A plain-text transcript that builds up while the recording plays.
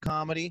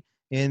comedy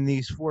in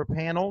these 4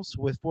 panels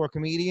with 4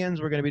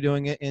 comedians. We're going to be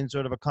doing it in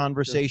sort of a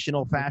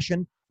conversational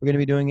fashion. We're going to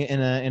be doing it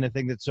in a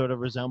thing that sort of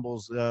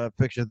resembles a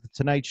picture of the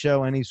Tonight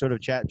Show, any sort of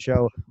chat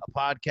show, a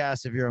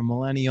podcast. If you're a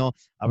millennial,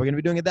 we're going to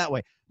be doing it that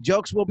way.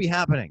 Jokes will be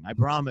happening. I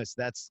promise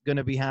that's going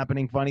to be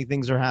happening. Funny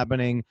things are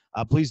happening.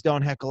 Please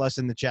don't heckle us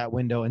in the chat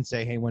window and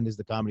say, hey, when does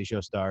the comedy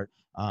show start?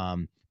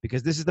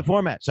 Because this is the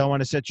format. So I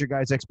want to set your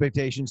guys'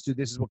 expectations to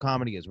this is what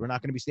comedy is. We're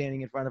not going to be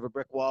standing in front of a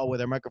brick wall with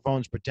our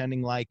microphones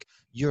pretending like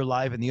you're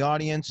live in the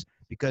audience,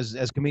 because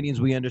as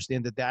comedians, we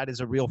understand that that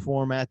is a real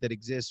format that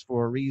exists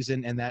for a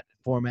reason, and that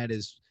format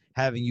is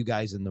having you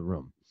guys in the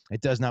room.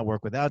 It does not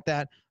work without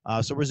that.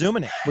 So we're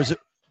zooming it.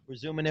 We're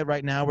zooming it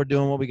right now. We're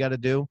doing what we got to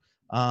do.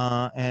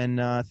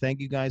 And thank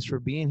you guys for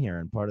being here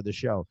and part of the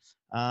show.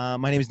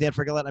 My name is Dan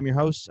Frigolette. I'm your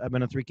host. I've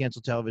been on 3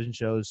 canceled television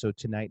shows, so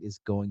tonight is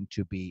going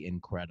to be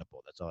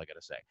incredible. That's all I got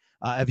to say.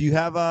 If you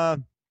have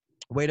a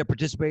way to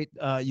participate,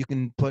 you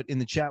can put in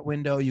the chat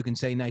window. You can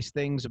say nice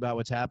things about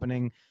what's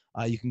happening.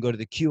 You can go to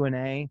the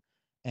Q&A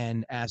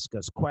and ask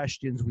us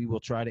questions. We will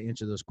try to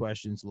answer those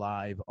questions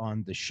live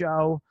on the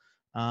show.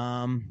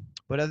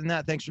 But other than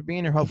that, thanks for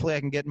being here. Hopefully I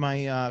can get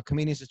my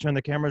comedians to turn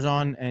their cameras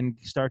on and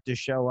start to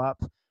show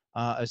up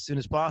as soon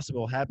as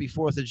possible. Happy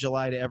 4th of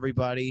July to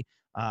everybody.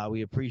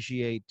 We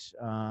appreciate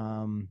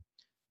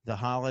the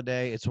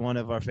holiday. It's one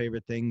of our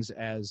favorite things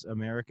as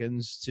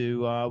Americans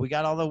to, we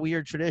got all the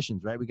weird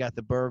traditions, right? We got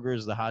the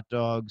burgers, the hot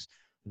dogs,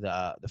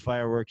 the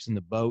fireworks, and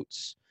the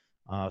boats.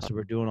 So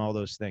we're doing all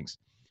those things.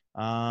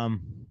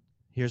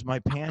 Here's my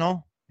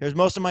panel. Here's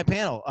most of my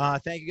panel.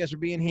 Thank you guys for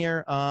being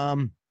here.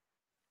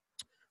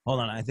 Hold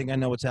on. I think I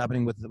know what's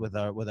happening with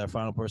our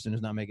final person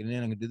who's not making it in.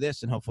 I'm going to do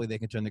this, and hopefully they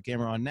can turn the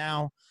camera on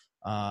now.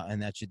 And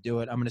that should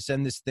do it. I'm going to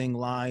send this thing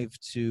live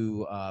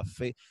to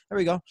there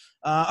we go.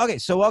 Okay,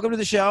 so welcome to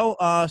the show.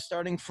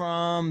 Starting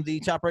from the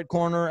top right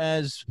corner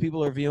as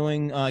people are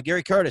viewing,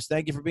 Gary Curtis.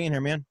 Thank you for being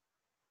here, man.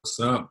 What's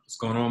up? What's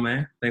going on,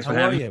 man? Thanks for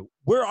having me.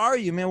 Where are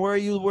you, man? Where are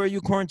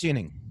you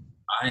quarantining?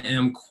 I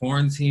am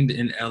quarantined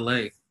in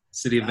LA,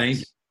 city of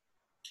Angels.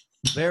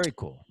 Very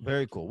cool.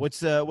 Very cool. What's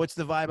the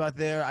vibe out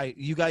there?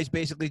 You guys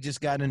basically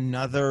just got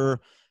another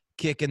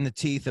kick in the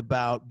teeth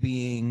about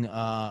being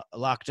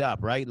locked up,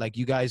 right? Like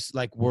you guys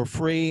were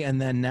free and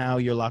then now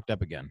you're locked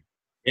up again.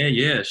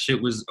 Yeah.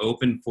 Shit was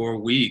open for a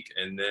week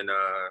and then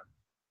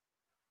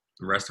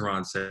the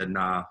restaurant said,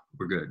 nah,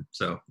 we're good.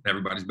 So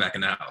everybody's back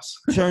in the house.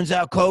 Turns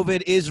out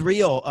COVID is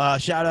real.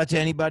 Shout out to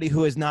anybody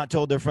who has not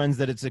told their friends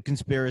that it's a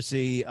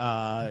conspiracy.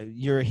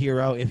 You're a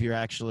hero if you're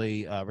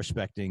actually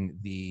respecting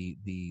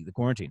the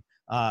quarantine,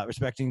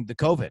 respecting the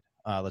COVID.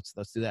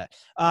 Let's do that.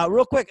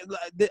 Real quick.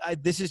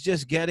 This is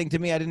just getting to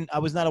me. I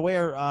was not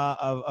aware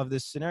of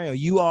this scenario.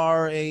 You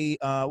are a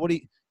what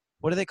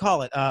do they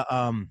call it?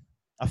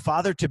 A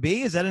father to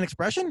be? Is that an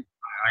expression?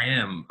 I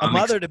am. A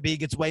mother to be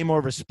gets way more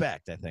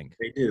respect, I think.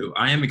 They do.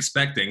 I am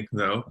expecting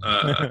though.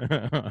 I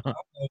don't know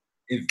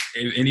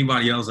if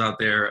anybody else out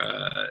there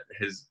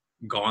has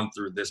gone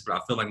through this, but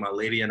I feel like my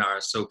lady and I are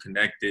so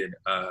connected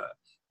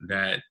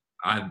that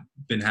I've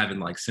been having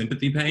like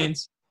sympathy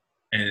pains.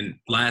 And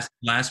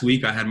last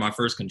week I had my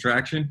first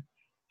contraction.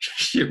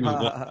 Shit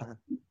was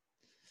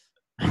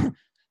wild.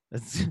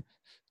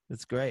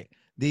 That's great.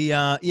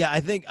 I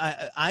think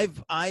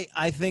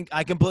I think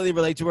I completely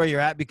relate to where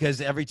you're at,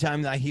 because every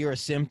time I hear a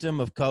symptom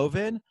of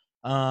COVID,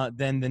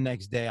 then the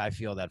next day I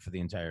feel that for the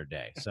entire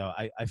day. So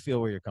I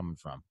feel where you're coming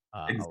from.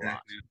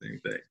 Exactly the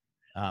same thing.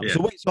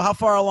 Yeah. So how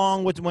far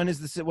along? When is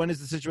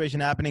the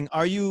situation happening?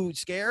 Are you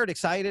scared?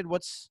 Excited?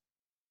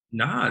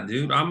 Nah,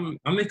 dude. I'm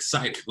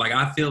excited. Like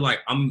I feel like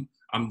I'm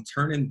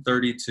turning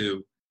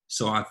 32.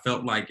 So I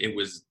felt like it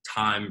was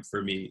time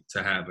for me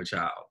to have a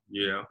child,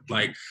 you know?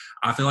 Like,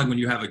 I feel like when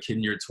you have a kid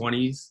in your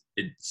 20s,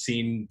 it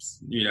seems,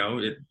 you know,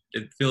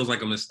 it feels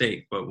like a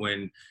mistake. But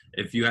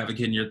if you have a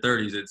kid in your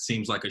 30s, it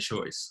seems like a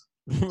choice.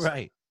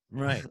 Right.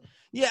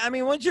 Yeah, I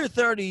mean, once you're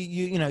 30,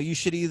 you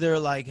should either,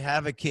 like,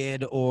 have a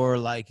kid or,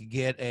 like,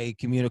 get a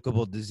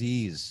communicable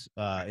disease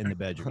in the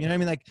bedroom. You know what I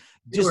mean? Like,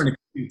 just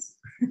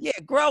yeah,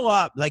 grow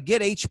up. Like,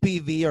 get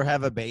HPV or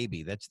have a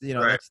baby. That's,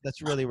 right.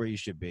 that's really where you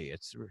should be.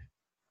 It's...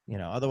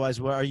 otherwise,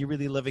 where are you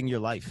really living your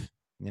life?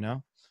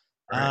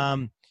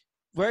 Right.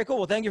 Very cool.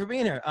 Well, thank you for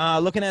being here.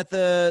 Looking at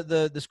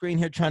the screen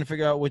here, trying to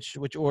figure out which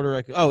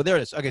order oh, there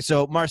it is. Okay,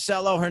 so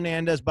Marcelo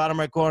Hernandez, bottom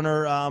right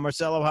corner.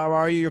 Marcelo, how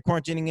are you? You're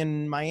quarantining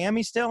in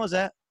Miami still, is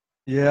that?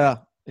 Yeah.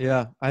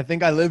 I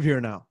think I live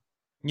here now.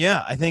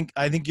 Yeah, I think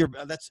you're.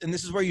 And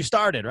this is where you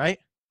started, right?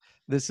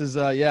 This is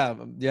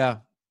yeah.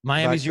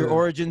 Miami's your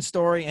origin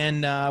story,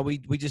 and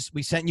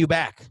we sent you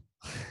back.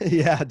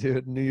 Yeah,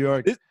 dude, New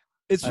York.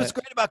 It's what's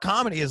great about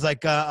comedy is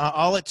like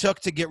all it took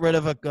to get rid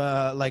of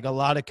a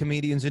lot of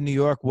comedians in New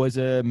York was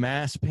a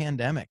mass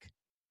pandemic.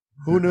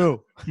 Who knew?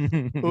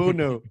 Who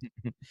knew?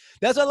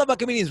 That's what I love about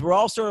comedians. We're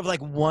all sort of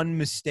like one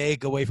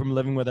mistake away from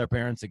living with our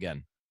parents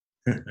again.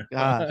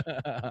 God.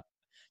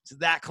 It's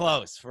that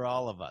close for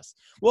all of us.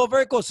 Well,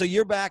 very cool. So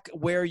you're back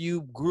where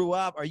you grew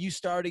up. Are you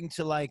starting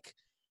to like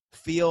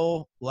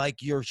feel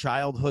like your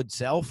childhood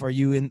self? Are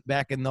you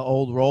back in the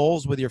old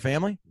roles with your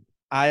family?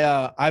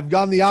 I've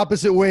gone the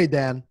opposite way,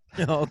 Dan.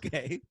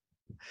 Okay.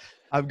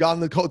 I've gone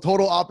the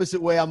total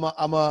opposite way. I'm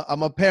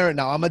a parent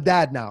now. I'm a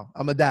dad now.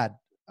 I'm a dad.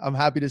 I'm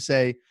happy to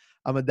say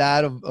I'm a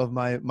dad of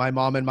my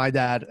mom and my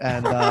dad,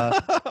 and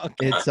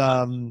Okay.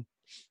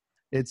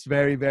 it's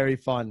very, very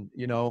fun.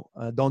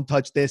 Don't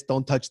touch this,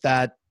 don't touch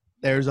that.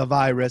 There's a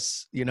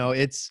virus. Yeah.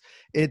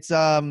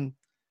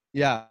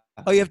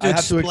 Oh, you have to I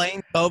have to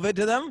explain COVID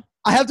to them?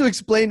 I have to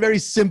explain very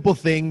simple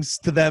things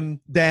to them,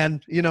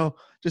 Dan.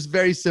 Just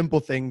very simple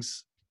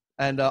things.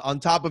 And on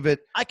top of it,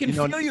 I can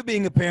feel you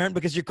being a parent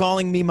because you're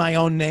calling me my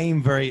own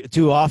name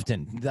too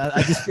often.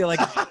 I just feel like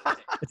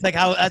it's like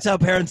that's how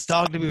parents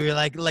talk to me. We're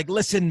like,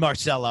 listen,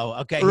 Marcelo.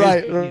 Okay,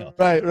 here's the deal.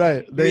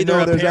 right. You're either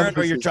a there's parent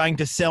or you're emphasis. trying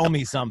to sell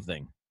me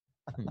something.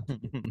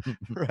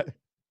 Right.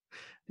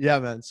 Yeah,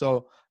 man.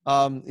 So,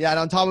 and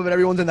on top of it,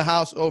 everyone's in the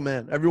house. Oh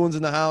man, everyone's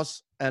in the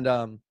house,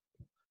 and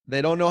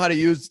they don't know how to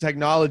use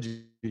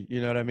technology.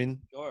 You know what I mean?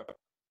 Sure.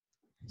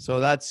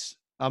 So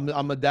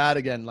I'm a dad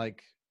again.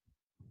 Like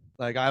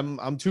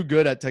I'm too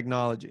good at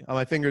technology. On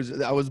my fingers,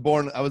 I was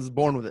born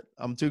with it.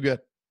 I'm too good.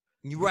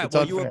 You're right. It's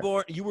Well,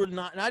 unfair. you were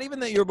not even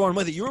that you were born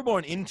with it. You were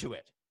born into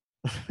it.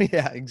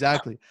 Yeah,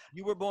 exactly.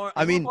 You were born.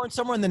 I mean, were born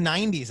somewhere in the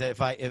 90s.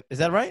 Is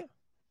that right?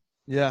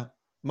 Yeah.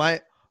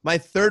 My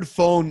third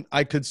phone,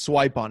 I could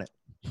swipe on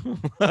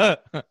it.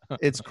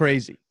 It's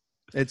crazy.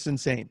 It's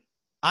insane.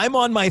 I'm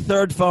on my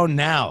third phone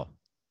now.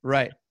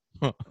 Right.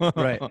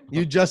 Right.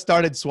 You just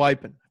started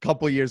swiping a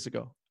couple years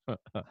ago.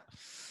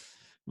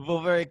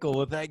 Well, very cool.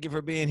 Well, thank you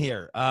for being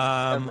here.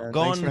 man. Thanks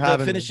Going for to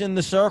having me. finish in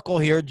the circle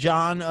here,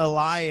 John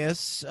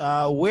Elias.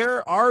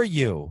 Where are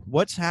you?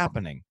 What's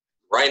happening?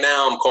 Right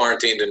now, I'm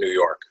quarantined in New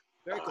York.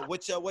 Very cool.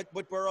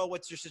 What borough?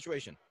 What's your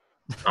situation?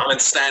 I'm in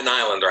Staten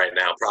Island right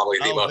now, probably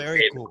the most Very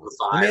hated cool. of the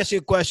Let me five. ask you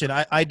a question.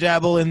 I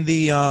dabble in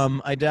the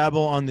I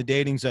dabble on the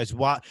dating sites.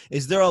 Why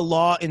is there a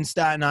law in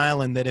Staten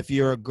Island that if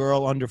you're a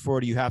girl under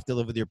 40, you have to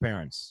live with your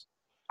parents?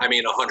 I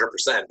mean,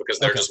 100%, because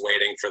they're Okay. just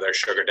waiting for their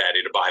sugar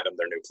daddy to buy them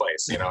their new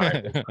place. You know what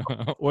I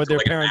mean? Or their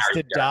Like a parents to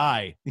married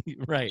guy. die.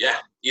 Right. Yeah.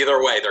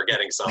 Either way, they're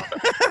getting something.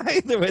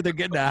 Either way, they're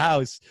getting a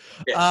house.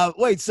 Yeah.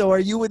 Wait, so are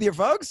you with your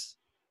folks?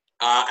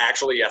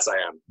 Actually, yes, I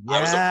am.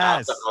 Yes. I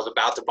was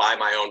about to buy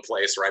my own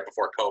place right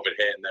before COVID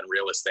hit, and then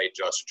real estate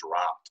just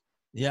dropped.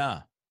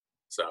 Yeah.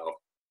 So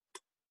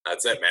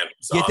that's it, man.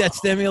 So, Get that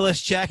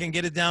stimulus check and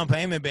get a down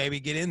payment, baby.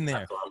 Get in there.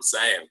 that's what I'm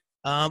saying.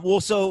 Well,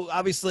 so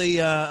obviously,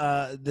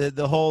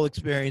 the whole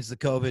experience, the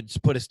COVID's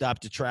put a stop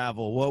to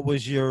travel. What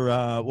was your?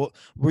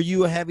 Were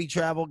you a heavy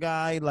travel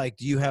guy? Like,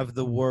 do you have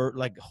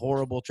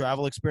horrible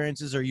travel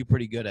experiences? Or are you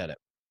pretty good at it?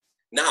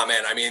 Nah,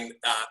 man. I mean,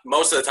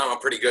 most of the time I'm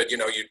pretty good. You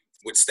know, you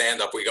would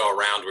stand up, we go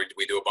around,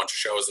 we do a bunch of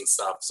shows and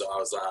stuff. So I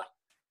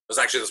was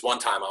actually this one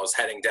time I was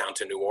heading down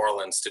to New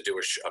Orleans to do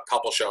a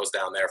couple shows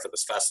down there for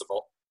this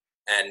festival.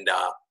 And,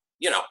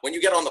 you know, when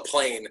you get on the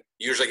plane,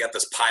 you usually get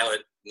this pilot,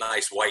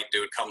 nice white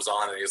dude comes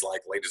on and he's like,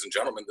 ladies and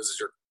gentlemen, this is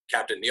your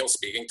Captain Neil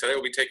speaking. Today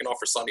we'll be taking off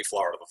for sunny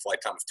Florida, the flight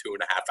time of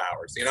 2.5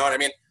 hours. You know what I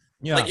mean?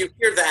 Yeah. Like you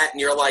hear that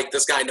and you're like,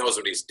 this guy knows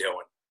what he's doing,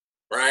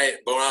 right?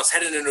 But when I was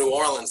heading to New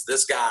Orleans,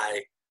 this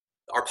guy,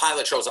 our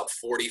pilot shows up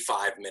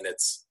 45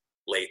 minutes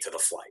late to the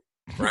flight,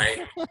 right?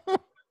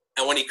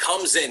 And when he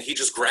comes in, he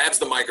just grabs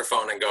the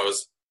microphone and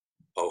goes,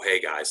 "Oh, hey,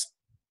 guys."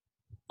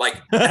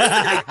 Like,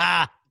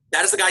 that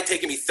is the guy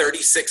taking me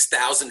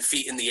 36,000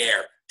 feet in the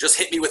air. Just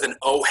hit me with an,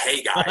 "Oh,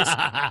 hey,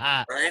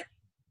 guys." Right?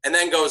 And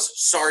then goes,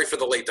 "Sorry for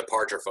the late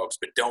departure, folks,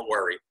 but don't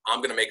worry. I'm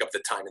going to make up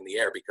the time in the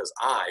air because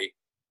I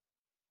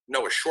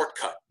know a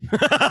shortcut."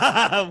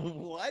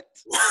 What?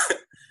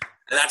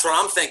 And that's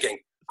what I'm thinking.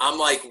 I'm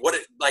like,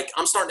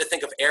 I'm starting to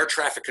think of air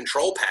traffic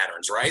control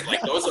patterns, right?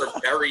 Like those are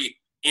very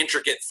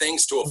intricate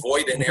things to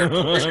avoid in air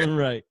collision.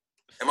 Right.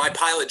 And my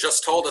pilot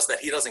just told us that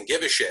he doesn't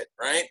give a shit,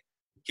 right?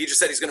 He just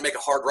said he's going to make a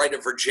hard right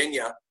at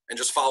Virginia and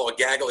just follow a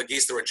gaggle of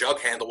geese through a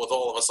jug handle with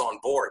all of us on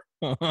board.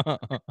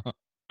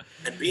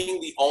 And being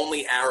the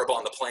only Arab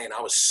on the plane,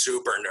 I was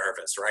super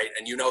nervous, right?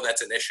 And you know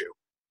that's an issue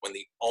when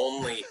the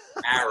only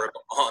Arab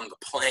on the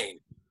plane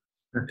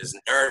is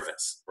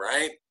nervous,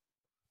 right?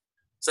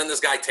 So then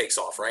this guy takes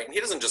off, right? And he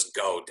doesn't just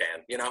go,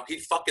 Dan. You know, he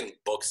fucking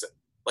books it.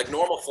 Like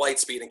normal flight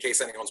speed, in case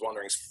anyone's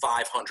wondering, is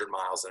 500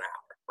 miles an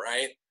hour,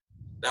 right?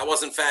 That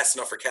wasn't fast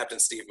enough for Captain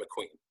Steve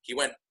McQueen. He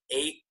went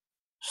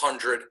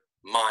 800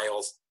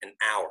 miles an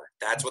hour.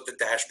 That's what the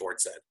dashboard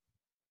said.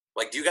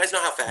 Like, do you guys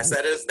know how fast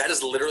that is? That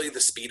is literally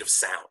the speed of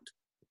sound.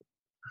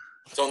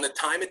 So in the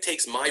time it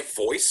takes my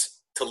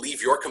voice to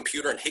leave your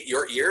computer and hit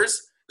your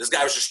ears, this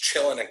guy was just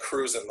chilling and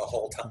cruising the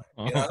whole time,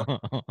 you know?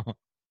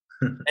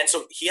 And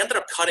so he ended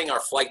up cutting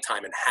our flight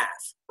time in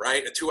half,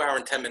 right? A 2 hour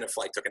and 10-minute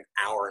flight took 1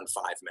 hour and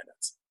 5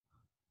 minutes.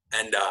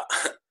 And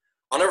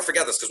I'll never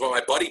forget this because when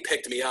my buddy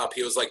picked me up,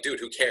 he was like, "Dude,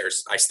 who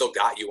cares? I still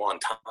got you on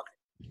time."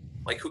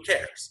 Like, who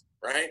cares,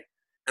 right?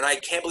 And I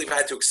can't believe I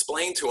had to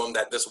explain to him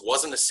that this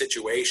wasn't a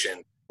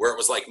situation where it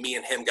was like me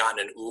and him got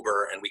in an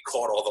Uber and we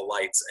caught all the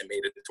lights and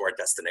made it to our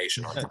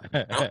destination on time.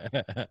 You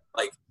know?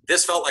 Like,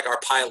 this felt like our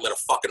pilot lit a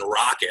fucking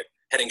rocket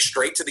heading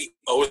straight to the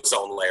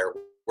ozone layer,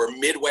 where where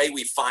midway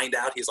we find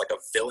out he's like a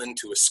villain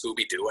to a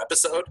Scooby-Doo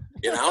episode,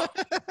 you know?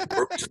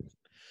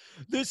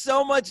 There's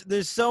so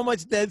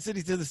much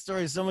density to the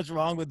story. So much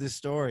wrong with this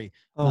story.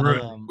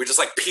 Oh, We just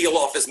like peel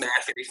off his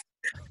mask.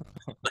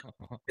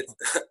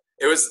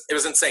 It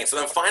was insane. So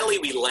then finally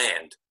we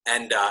land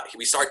and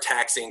we start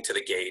taxiing to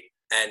the gate.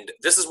 And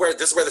this is where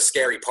the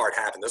scary part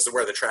happened. This is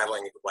where the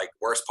traveling like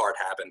worst part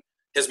happened.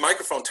 His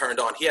microphone turned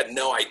on. He had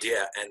no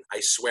idea, and I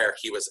swear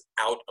he was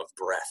out of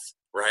breath.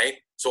 Right.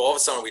 So all of a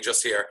sudden we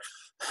just hear,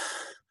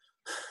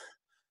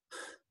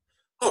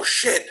 "Oh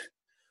shit,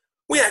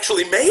 we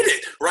actually made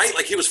it!" Right?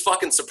 Like he was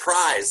fucking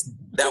surprised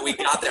that we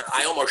got there.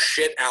 I almost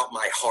shit out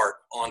my heart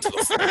onto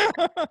the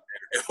floor.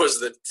 It was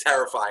the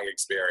terrifying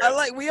experience.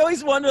 We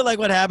always wonder like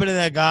what happened to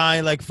that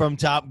guy like from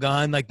Top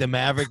Gun, like the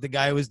Maverick, the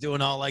guy who was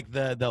doing all like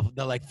the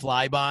like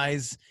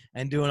flybys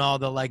and doing all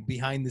the like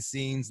behind the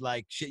scenes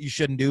like shit you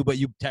shouldn't do but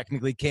you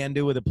technically can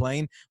do with a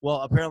plane.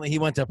 Well, apparently he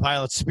went to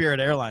pilot Spirit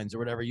Airlines or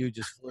whatever you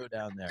just flew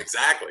down there.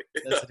 Exactly.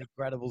 That's an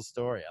incredible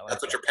story. I like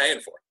That's what you're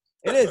paying for.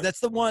 It is. That's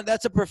the one.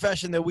 That's a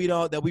profession that we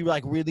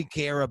like really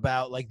care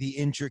about, like the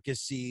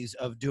intricacies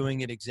of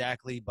doing it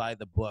exactly by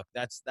the book.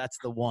 That's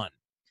the one.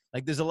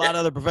 Like there's a lot of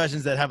other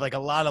professions that have like a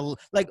lot of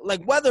like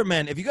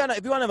weathermen. If you want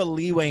to have a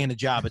leeway in a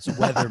job, it's a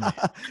weatherman.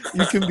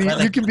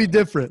 you can be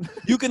different.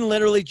 You can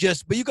literally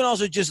but you can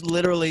also just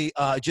literally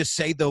just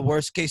say the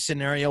worst case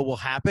scenario will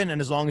happen, and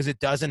as long as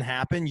it doesn't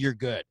happen, you're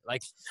good.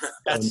 Like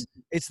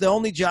it's the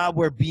only job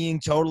where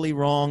being totally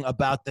wrong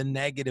about the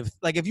negative.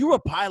 Like if you were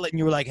a pilot and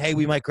you were like, "Hey,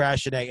 we might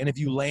crash today," and if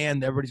you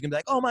land, everybody's gonna be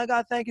like, "Oh my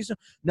God, thank you so."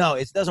 No,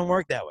 it doesn't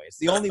work that way. It's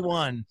the only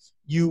one.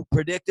 You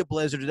predict a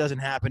blizzard, it doesn't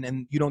happen,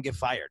 and you don't get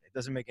fired. It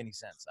doesn't make any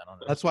sense. I don't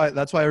know.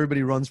 That's why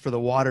everybody runs for the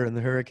water in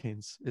the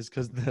hurricanes, is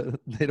because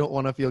they don't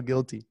want to feel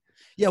guilty.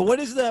 Yeah,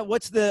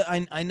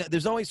 I know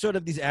there's always sort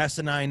of these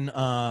asinine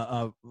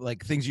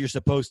like things you're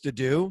supposed to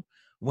do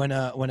when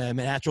a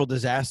natural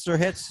disaster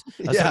hits.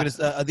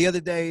 The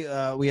other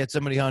day we had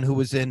somebody on who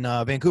was in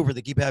Vancouver.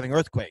 They keep having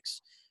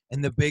earthquakes,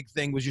 and the big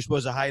thing was you're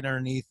supposed to hide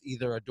underneath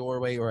either a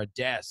doorway or a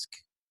desk.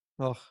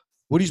 Oh,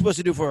 what are you supposed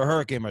to do for a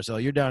hurricane, Marcel?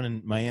 You're down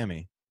in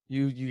Miami.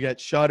 You get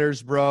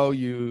shutters, bro.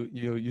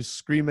 You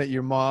scream at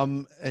your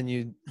mom and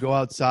you go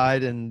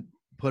outside and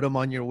put them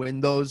on your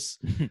windows.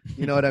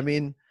 You know what I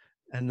mean?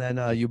 And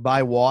then you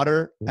buy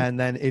water. And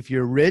then if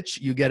you're rich,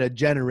 you get a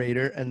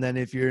generator. And then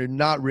if you're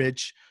not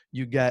rich,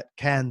 you get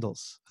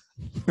candles.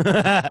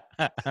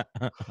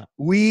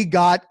 We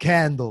got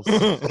candles.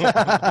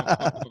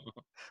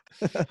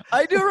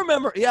 I do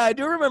remember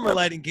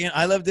lighting candles.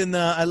 I lived in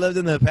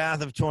the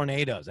path of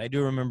tornadoes. I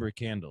do remember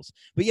candles.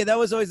 But yeah, that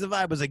was always the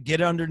vibe. Was like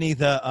get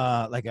underneath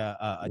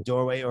a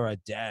doorway or a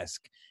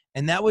desk.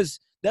 And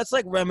that's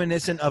like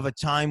reminiscent of a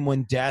time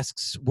when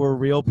desks were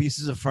real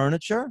pieces of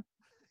furniture.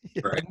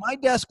 Right. Like my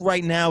desk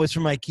right now is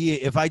from IKEA.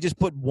 If I just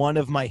put one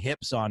of my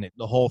hips on it,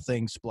 the whole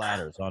thing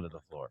splatters onto the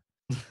floor.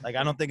 Like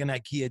I don't think an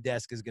IKEA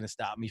desk is going to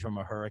stop me from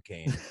a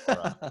hurricane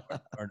or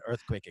an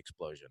earthquake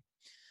explosion.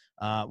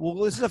 Well,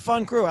 this is a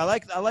fun crew. I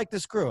like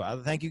this crew.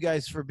 Thank you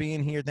guys for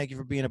being here. Thank you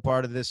for being a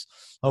part of this.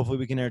 Hopefully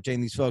we can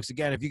entertain these folks.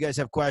 Again, if you guys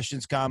have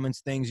questions,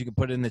 comments, things, you can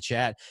put it in the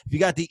chat. If you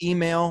got the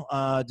email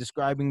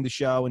describing the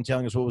show and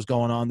telling us what was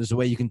going on, there's a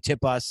way you can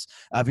tip us.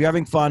 If you're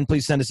having fun,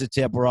 please send us a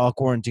tip. We're all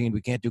quarantined.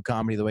 We can't do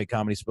comedy the way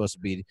comedy's supposed to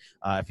be.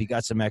 If you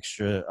got some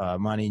extra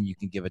money and you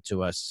can give it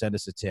to us, send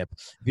us a tip.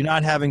 If you're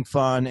not having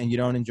fun and you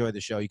don't enjoy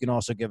the show, you can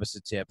also give us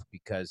a tip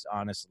because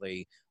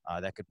honestly,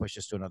 that could push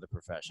us to another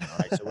profession. All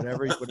right. So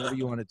whatever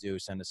you want to do,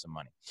 send us some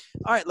money.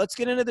 All right, let's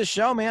get into the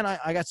show, man.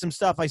 I got some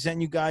stuff I sent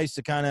you guys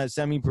to kind of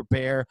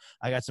semi-prepare.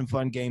 I got some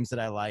fun games that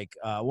I like.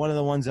 One of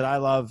the ones that I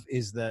love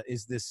is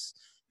this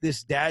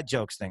dad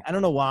jokes thing. I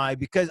don't know why,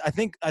 because I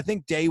think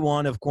day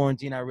one of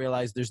quarantine, I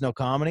realized there's no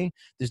comedy.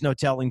 There's no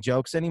telling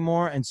jokes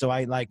anymore. And so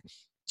I like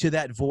to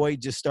that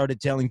void just started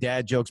telling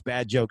dad jokes,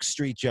 bad jokes,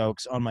 street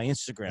jokes on my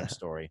Instagram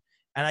story.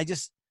 And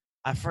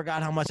I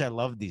forgot how much I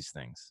love these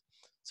things.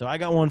 So I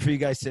got one for you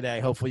guys today.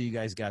 Hopefully you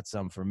guys got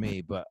some for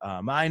me. But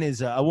mine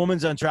is a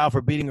woman's on trial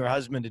for beating her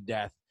husband to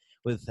death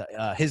with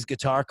his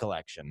guitar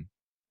collection.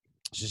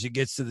 So she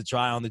gets to the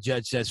trial, and the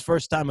judge says,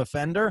 first-time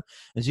offender?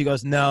 And she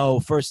goes, no,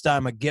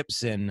 first-time a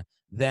Gibson,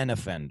 then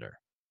offender.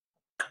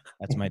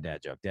 That's my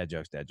dad joke. Dad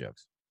jokes.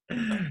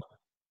 I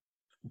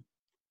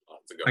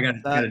got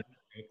a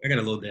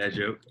little dad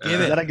joke.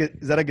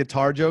 Is that a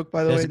guitar joke,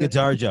 by the way? It's a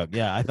guitar joke.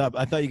 Yeah, I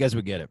thought you guys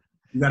would get it.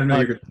 You gotta know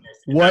your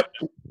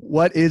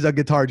What is a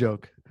guitar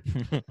joke?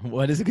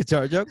 What is a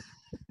guitar joke?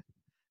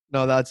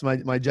 No, that's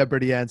my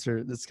Jeopardy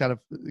answer. This kind of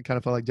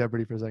felt like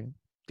Jeopardy for a second.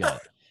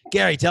 Got it.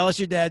 Gary, tell us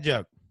your dad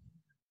joke.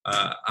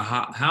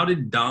 How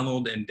did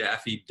Donald and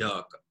Daffy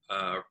Duck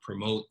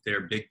promote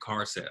their big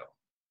car sale?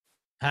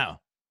 How?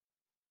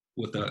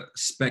 With a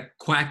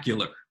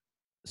spectacular.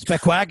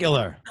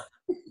 Spectacular.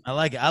 I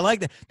like it. I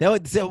like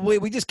that. So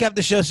we just kept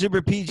the show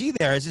super PG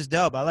there. It's just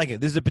dope. I like it.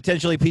 This is a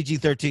potentially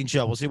PG-13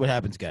 show. We'll see what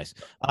happens, guys.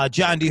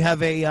 John, do you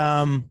have a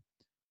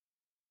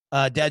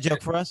dad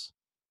joke for us?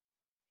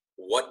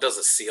 What does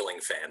a ceiling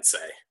fan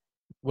say?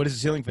 What does a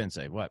ceiling fan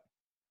say? What?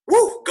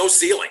 Woo! Go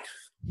ceiling.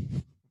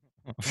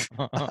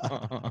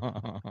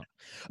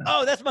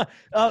 Oh, that's my.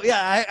 Oh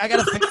yeah, I got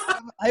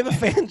a. I have a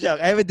fan joke.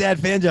 I have a dad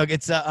fan joke.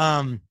 It's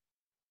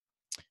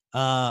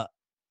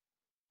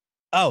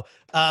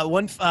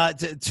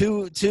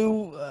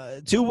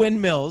two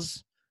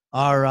windmills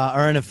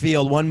are in a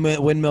field. One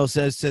windmill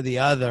says to the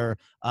other,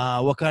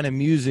 "What kind of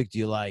music do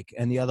you like?"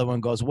 And the other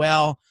one goes,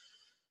 "Well,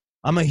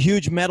 I'm a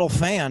huge metal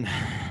fan."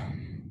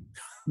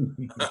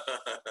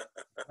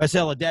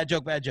 Marcelo, dad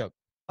joke, bad joke.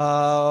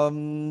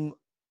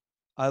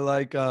 I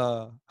like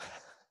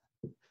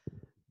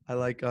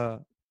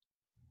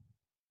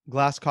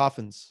glass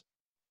coffins.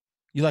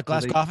 You like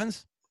glass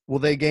coffins? Will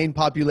they gain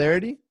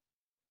popularity?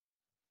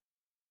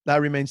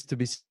 That remains to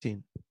be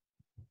seen.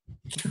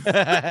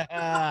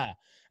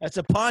 That's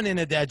a pun in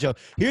a dad joke.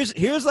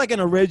 Here's like an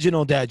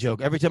original dad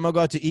joke. Every time I go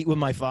out to eat with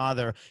my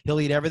father,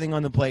 he'll eat everything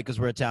on the plate because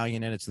we're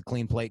Italian and it's the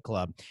Clean Plate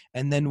Club.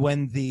 And then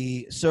when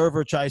the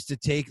server tries to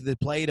take the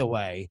plate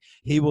away,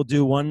 he will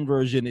do one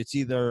version. It's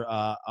either,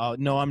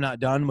 no, I'm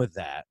not done with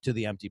that, to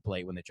the empty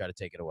plate when they try to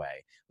take it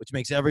away, which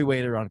makes every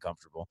waiter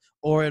uncomfortable.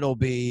 Or it'll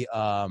be,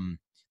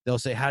 they'll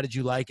say, how did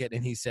you like it?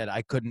 And he said,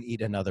 I couldn't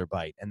eat another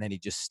bite. And then he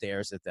just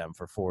stares at them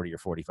for 40 or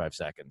 45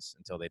 seconds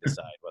until they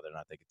decide whether or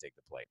not they can take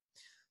the plate.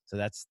 So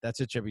that's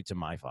a tribute to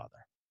my father.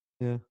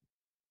 Yeah.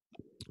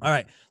 All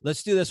right,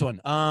 let's do this one.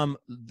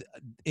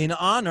 In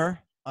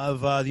honor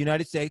of the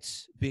United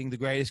States being the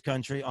greatest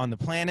country on the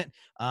planet,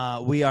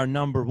 we are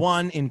number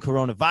one in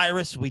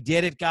coronavirus. We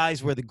did it,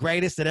 guys. We're the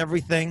greatest at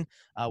everything.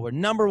 We're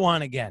number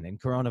one again in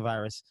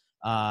coronavirus.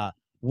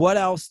 What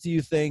else do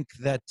you think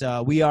that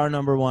we are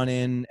number one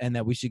in and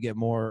that we should get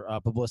more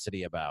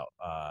publicity about?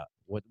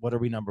 What are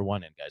we number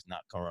one in, guys?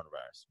 Not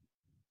coronavirus.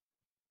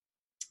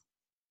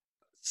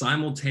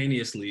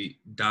 Simultaneously,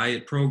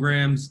 diet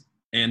programs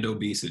and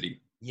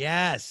obesity.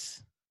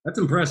 Yes. That's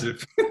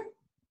impressive.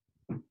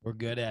 We're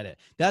good at it.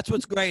 That's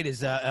what's great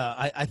is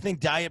I think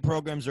diet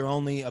programs are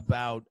only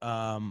about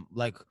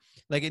like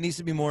it needs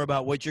to be more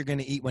about what you're going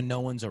to eat when no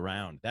one's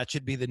around. That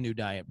should be the new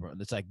diet.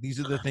 It's like these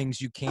are the things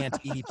you can't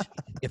eat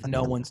if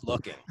no one's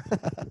looking.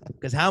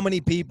 Because how many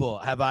people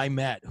have I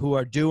met who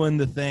are doing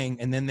the thing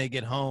and then they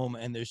get home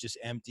and there's just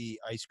empty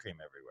ice cream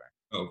everywhere?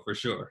 Oh, for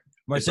sure.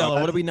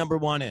 Marcelo, what are we number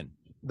one in?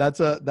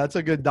 That's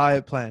a good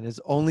diet plan. Is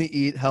only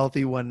eat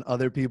healthy when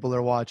other people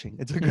are watching.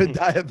 It's a good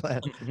diet plan.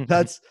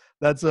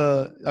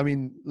 I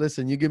mean,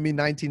 listen, you give me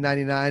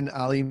 $19.99,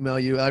 I'll email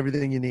you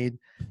everything you need,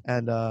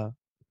 and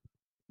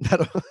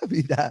that'll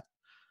be that.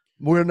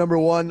 We're number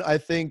one, I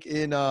think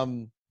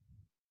we're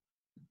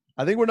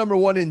number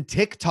one in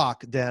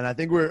TikTok, Dan. I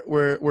think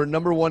we're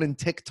number one in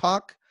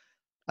TikTok.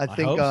 I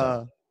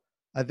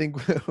think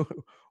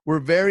we're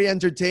very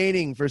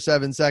entertaining for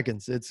 7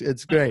 seconds.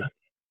 It's great.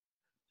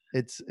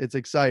 It's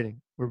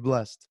exciting. We're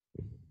blessed.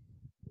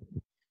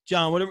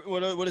 John,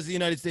 what is the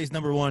United States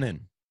number one in?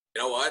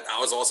 You know what? I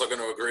was also going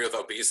to agree with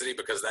obesity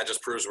because that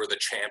just proves we're the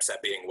champs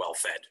at being well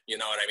fed. You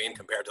know what I mean?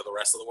 Compared to the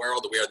rest of the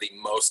world, we are the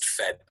most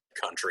fed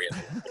country in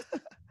the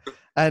world.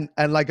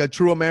 and like a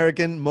true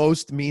American,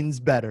 most means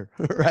better,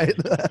 right?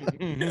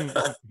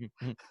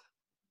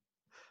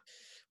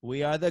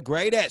 We are the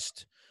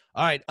greatest.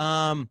 All right.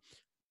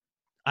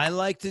 I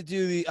like to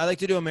do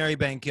a Mary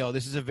Bank Kill.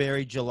 This is a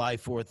very July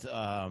 4th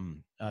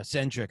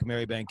centric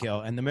Mary Bank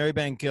Kill, and the Mary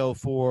Bank Kill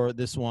for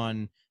this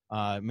one,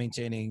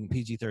 maintaining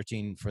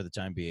PG-13 for the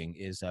time being,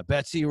 is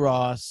Betsy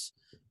Ross,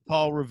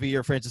 Paul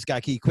Revere, Francis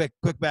Scott Key. Quick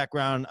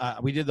background.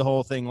 We did the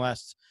whole thing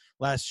last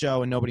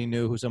show, and nobody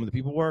knew who some of the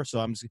people were.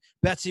 So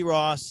Betsy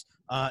Ross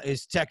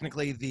is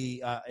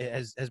technically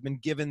has been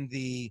given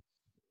the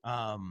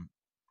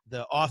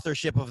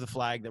authorship of the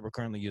flag that we're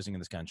currently using in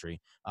this country.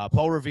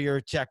 Paul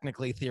Revere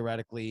technically,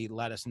 theoretically,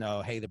 let us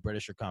know, hey, the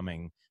British are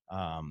coming.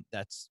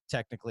 That's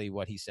technically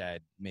what he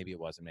said. Maybe it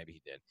wasn't. Maybe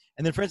he did.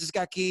 And then Francis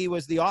Scott Key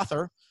was the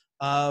author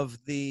of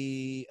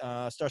the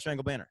Star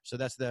Spangled Banner. So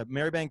that's the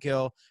Mary Bank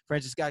Hill,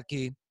 Francis Scott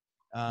Key,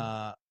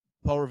 Paul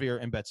Revere,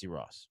 and Betsy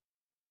Ross.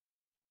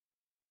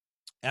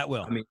 At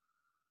will. I mean,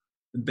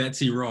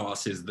 Betsy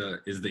Ross is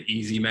the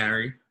easy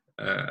marry.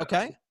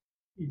 Okay.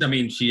 I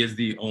mean, she is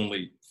the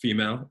only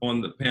female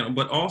on the panel,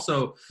 but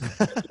also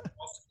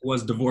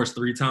was divorced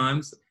 3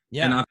 times.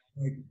 Yeah. And I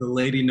think the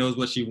lady knows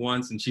what she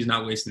wants and she's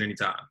not wasting any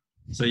time.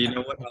 So you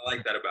know what? I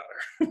like that about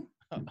her.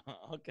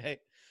 Okay.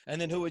 And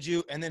then who would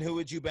you bang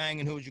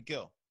and who would you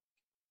kill?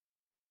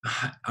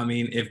 I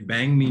mean, if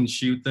bang means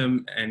shoot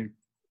them, and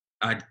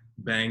I'd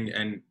bang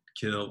and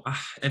kill.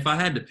 If I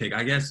had to pick,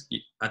 I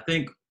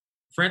think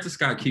Francis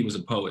Scott Key was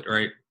a poet,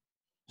 right?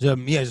 Yeah,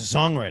 he's a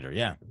songwriter.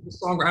 Yeah.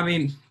 I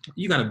mean,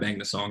 you got to bang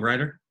the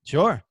songwriter.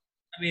 Sure.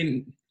 I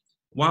mean,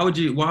 why would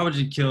you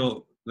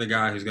kill the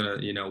guy who's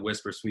gonna,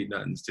 whisper sweet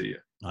nothings to you?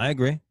 I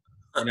agree.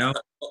 Kill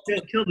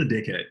the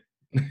dickhead.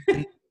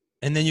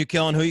 And then you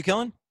killing who? You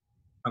killing?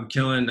 I'm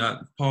killing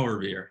Paul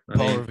Revere.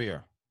 Paul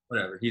Revere.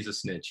 Whatever. He's a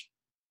snitch.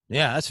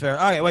 Yeah, that's fair.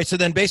 All right, wait. So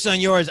then, based on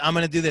yours, I'm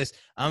gonna do this.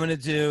 I'm gonna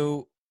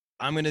do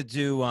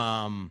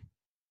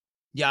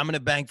Yeah, I'm going to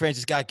bang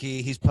Francis Scott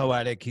Key. He's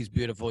poetic. He's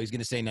beautiful. He's going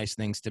to say nice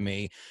things to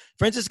me.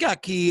 Francis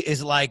Scott Key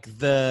is like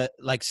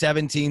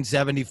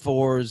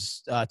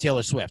 1774's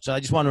Taylor Swift. So I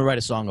just want to write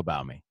a song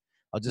about me.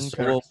 I'll just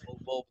Okay.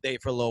 we'll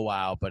date for a little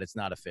while, but it's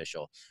not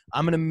official.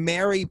 I'm going to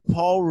marry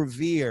Paul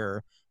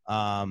Revere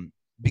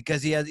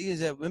because he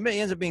ends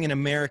up being an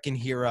American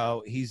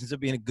hero. He ends up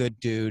being a good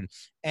dude.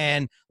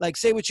 And like,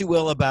 say what you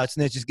will about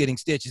snitches getting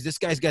stitches. This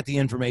guy's got the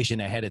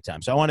information ahead of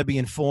time. So I want to be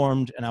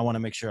informed and I want to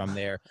make sure I'm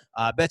there.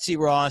 Betsy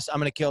Ross, I'm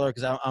going to kill her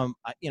because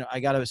I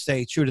got to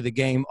stay true to the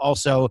game.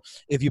 Also,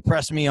 if you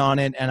press me on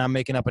it and I'm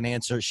making up an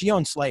answer, she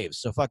owns slaves.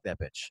 So fuck that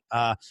bitch.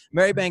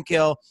 Mary Bank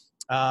Hill,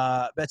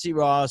 Betsy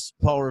Ross,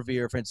 Paul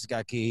Revere, Francis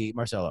Scott Key,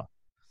 Marcelo.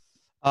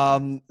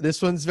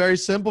 This one's very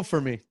simple for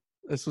me.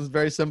 This was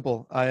very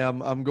simple.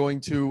 I'm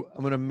going to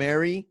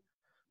marry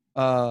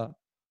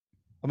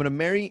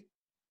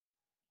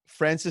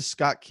Francis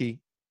Scott Key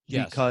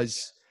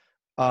because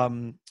I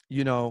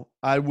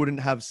wouldn't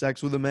have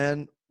sex with a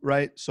man,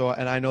 right? So,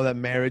 and I know that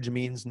marriage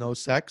means no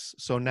sex.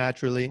 So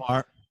naturally,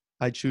 Smart.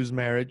 I choose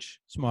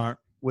marriage Smart.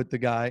 with the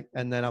guy,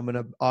 and then I'm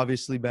gonna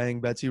obviously bang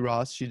Betsy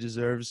Ross. She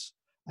deserves.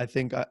 I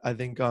think I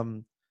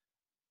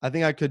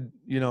could,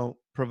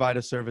 provide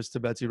a service to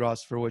Betsy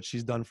Ross for what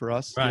she's done for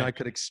us. Right. I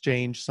could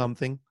exchange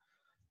something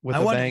with I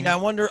a wonder, bang. I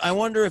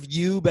wonder if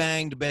you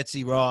banged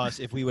Betsy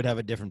Ross, if we would have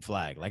a different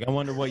flag. Like, I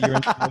wonder what your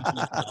intentions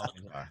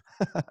are.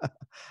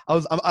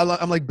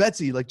 I'm like,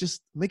 Betsy, like,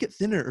 just make it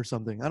thinner or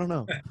something. I don't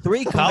know.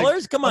 3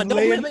 colors? Come on, I'm don't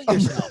laying- limit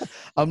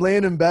yourself. I'm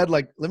laying in bed,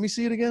 like, let me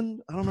see it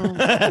again. I don't know.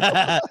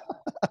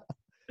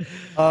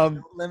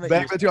 Limit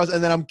Bang yourself. Betsy Ross,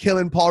 and then I'm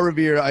killing Paul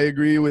Revere. I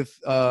agree with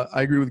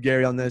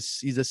Gary on this.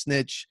 He's a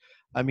snitch.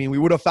 I mean, we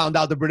would have found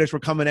out the British were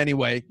coming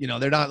anyway.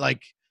 They're not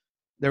like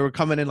they were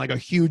coming in like a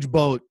huge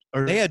boat.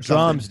 Or They had something.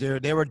 drums,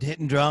 dude. They were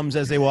hitting drums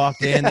as they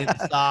walked in. They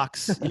had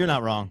socks. You're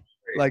not wrong.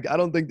 Like, I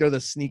don't think they're the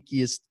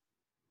sneakiest.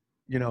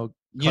 And country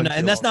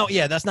that's all-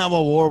 that's not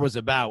what war was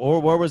about.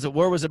 War was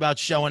about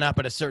showing up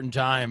at a certain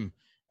time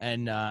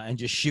and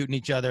just shooting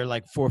each other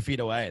like 4 feet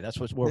away. That's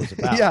what war was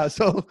about. Yeah,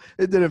 so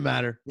it didn't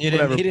matter. We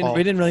Whatever, didn't Paul.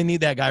 really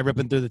need that guy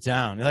ripping through the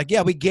town. They're like,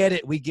 yeah, we get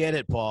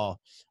it, Paul.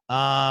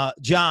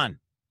 John.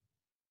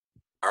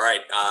 All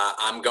right,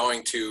 I'm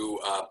going to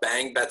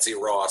bang Betsy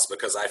Ross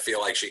because I feel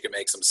like she could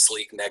make some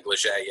sleek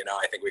negligee.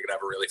 I think we could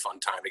have a really fun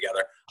time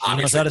together. She knows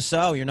Obviously, how to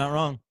sew. You're not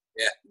wrong.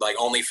 yeah, like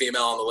only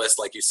female on the list,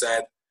 like you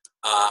said.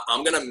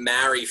 I'm going to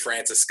marry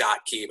Francis Scott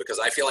Key because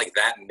I feel like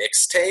that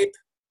mixtape,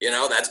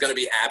 that's going to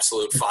be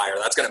absolute fire.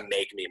 That's going to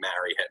make me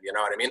marry him. You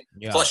know what I mean?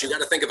 Yeah. Plus, you got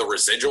to think of the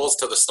residuals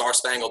to the Star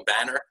Spangled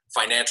Banner,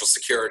 financial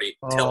security.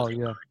 Oh,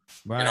 yeah.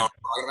 Right. You know what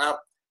I'm talking about?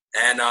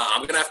 And I'm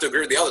going to have to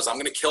agree with the others. I'm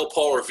going to kill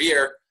Paul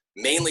Revere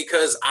mainly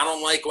because I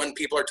don't like when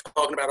people are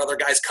talking about other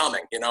guys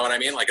coming. You know what I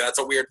mean? Like, that's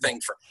a weird thing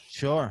for me.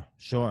 Sure.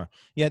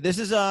 Yeah, this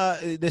is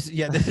an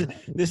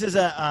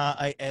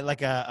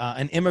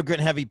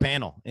immigrant heavy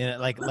panel,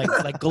 like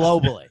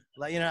globally.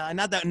 Like,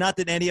 not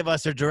that any of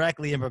us are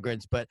directly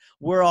immigrants, but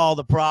we're all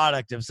the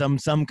product of some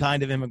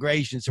kind of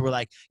immigration. So we're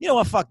like, you know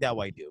what? Fuck that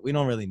white dude. We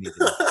don't really need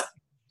to.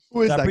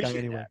 Who is So I that guy appreciate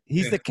anyway? that.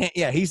 He's he's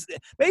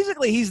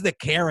the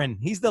Karen.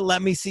 He's the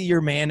let me see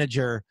your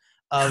manager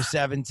of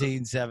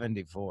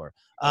 1774.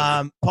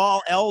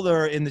 Paul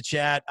Elder in the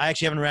chat. I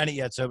actually haven't read it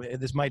yet, so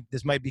this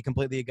might be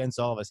completely against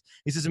all of us.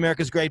 He says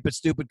America's great, but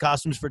stupid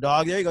costumes for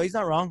dogs. There you go. He's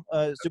not wrong.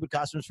 Stupid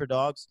costumes for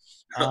dogs.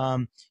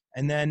 And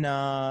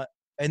this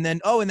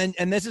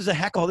is a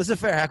heckle. This is a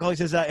fair heckle. He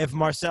says if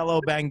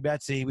Marcelo banged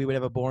Betsy, we would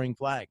have a boring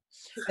flag,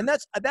 and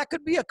that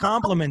could be a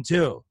compliment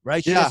too,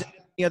 right? She doesn't have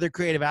any other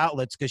creative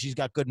outlets because she's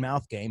got good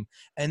mouth game,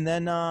 and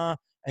then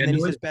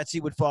he says Betsy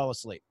would fall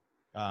asleep,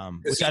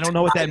 which I don't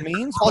know what that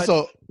means. But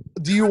Also,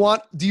 do you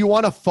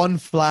want a fun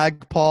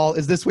flag, Paul?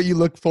 Is this what you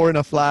look for in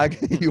a flag?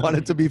 You want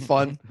it to be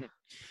fun?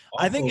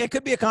 I think it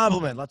could be a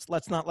compliment. Let's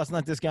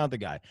not discount the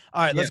guy.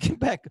 All right, let's get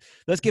back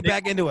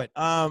into it.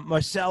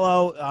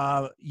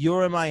 Marcelo,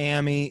 you're in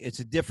Miami. It's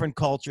a different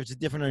culture. It's a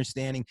different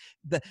understanding.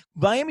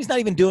 Miami's not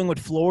even doing what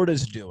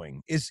Florida's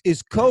doing. Is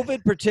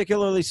COVID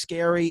particularly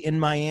scary in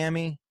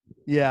Miami?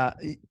 Yeah.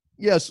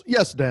 Yes,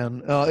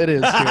 Dan. It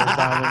is here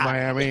down in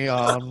Miami.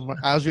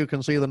 As you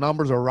can see, the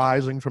numbers are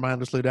rising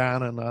tremendously,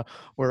 Dan, and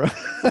we're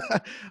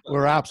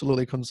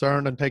absolutely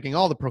concerned and taking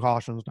all the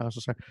precautions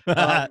necessary.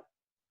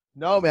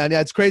 No, man.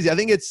 Yeah, it's crazy. I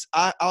think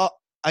I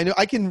know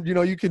I can,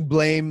 you can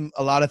blame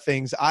a lot of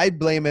things. I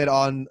blame it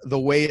on the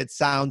way it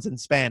sounds in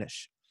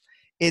Spanish.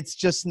 It's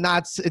just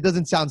it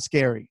doesn't sound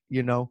scary,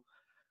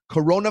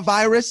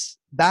 Coronavirus,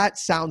 that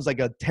sounds like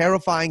a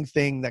terrifying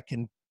thing that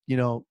can,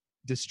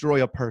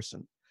 destroy a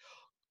person.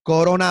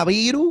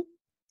 Coronavirus,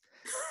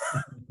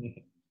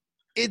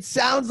 it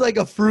sounds like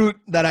a fruit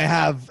that I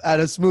have at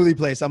a smoothie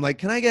place. I'm like,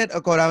 can I get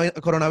a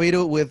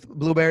coronavirus with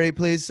blueberry,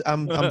 please?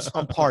 I'm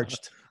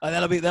parched.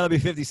 That'll be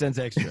 50 cents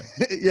extra.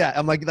 Yeah,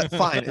 I'm like, that's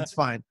fine. It's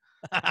fine.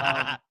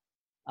 And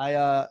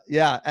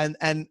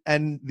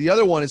the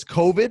other one is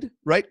COVID,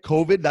 right?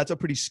 COVID, that's a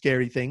pretty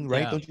scary thing,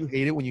 right? Yeah. Don't you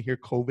hate it when you hear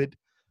COVID?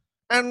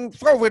 And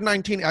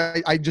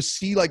COVID-19, I just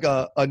see like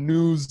a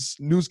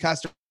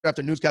newscaster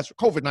after newscaster,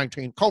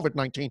 COVID-19,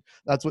 COVID-19.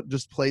 That's what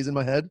just plays in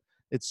my head.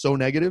 It's so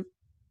negative.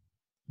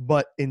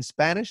 But in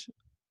Spanish,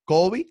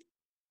 Colby,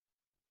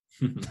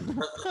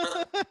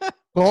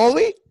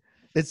 Colby,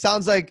 it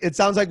sounds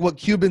like what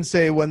Cubans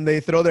say when they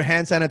throw their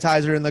hand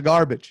sanitizer in the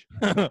garbage.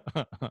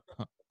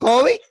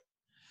 Colby,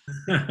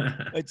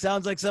 It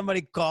sounds like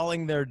somebody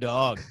calling their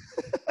dog.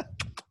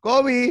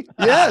 Colby.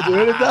 Yeah,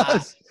 dude, it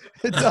does.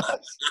 It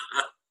does.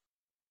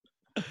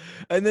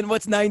 And then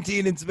what's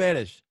 19 in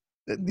Spanish?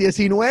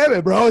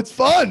 19, bro. It's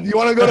fun. You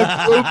want to go to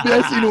Club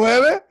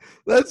 19?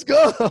 Let's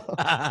go.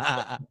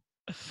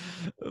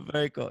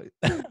 Very cool.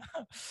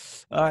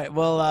 All right.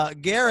 Well,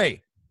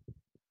 Gary.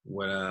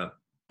 What up?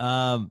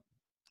 So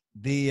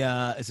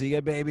you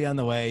got baby on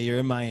the way. You're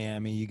in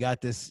Miami. You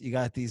got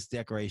these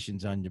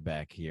decorations on your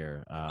back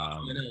here.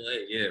 I'm in LA,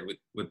 yeah,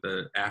 with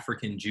the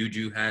African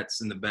juju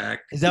hats in the back.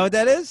 Is that what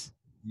that is?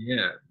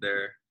 Yeah,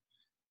 they're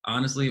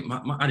honestly,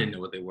 I didn't know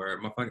what they were.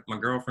 My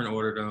girlfriend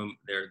ordered them.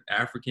 They're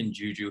African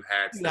juju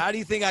hats. Dude, how do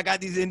you think I got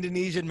these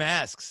Indonesian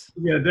masks?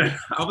 Yeah,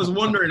 I was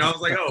wondering. I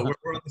was like, oh,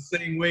 we're on the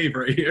same wave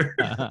right here.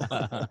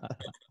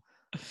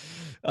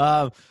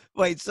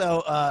 Wait,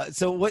 so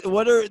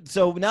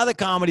now that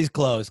comedy's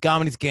closed,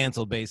 comedy's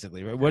canceled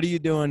basically, right? What are you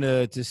doing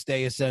to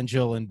stay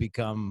essential and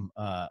become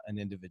an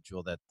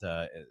individual that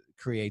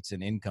creates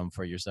an income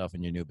for yourself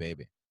and your new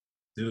baby?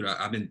 Dude,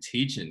 I've been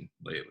teaching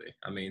lately.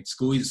 I mean,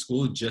 school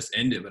just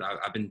ended, but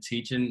I've been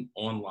teaching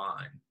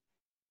online.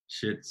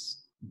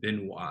 Shit's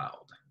been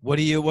wild.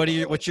 What's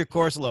your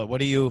course load?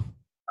 What are you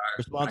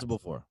responsible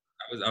for?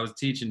 I was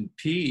teaching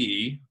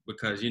PE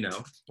because,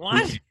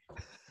 What?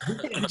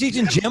 You're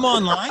teaching gym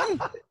online?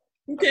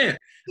 Who can't?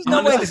 There's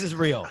no way this is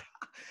real.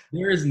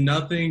 There is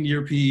nothing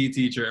your PE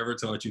teacher ever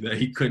taught you that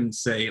he couldn't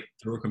say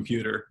through a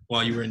computer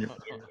while you were in your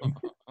room.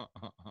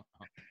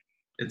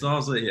 It's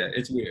also,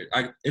 it's weird.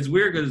 It's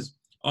weird because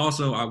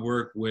also I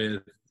work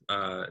with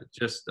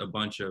just a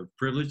bunch of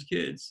privileged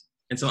kids.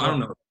 And so I don't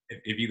know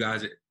if you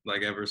guys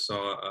ever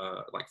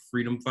saw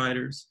Freedom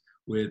Fighters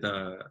with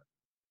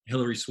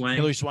Hilary Swank.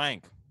 Hilary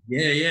Swank.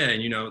 Yeah.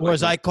 And or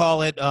as I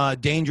call it,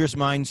 Dangerous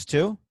Minds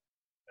 2.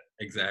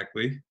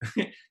 Exactly.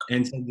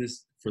 And so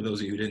this, for those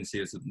of you who didn't see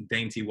it, it's a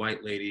dainty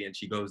white lady, and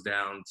she goes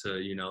down to,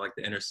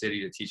 the inner city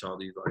to teach all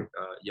these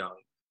young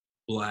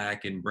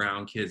Black and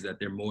brown kids that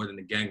they're more than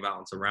the gang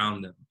violence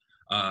around them.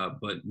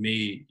 But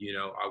me,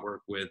 I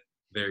work with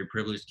very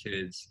privileged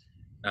kids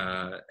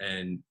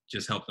and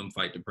just help them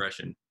fight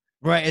depression.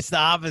 Right. It's the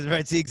opposite. Right.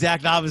 It's the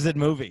exact opposite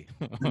movie.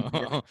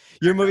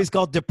 Your movie's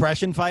called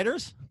Depression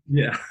Fighters?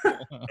 Yeah.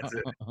 That's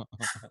it.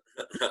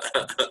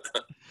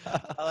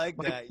 I like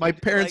that. My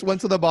parents went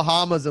to the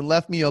Bahamas and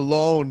left me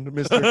alone,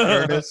 Mr.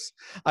 Curtis.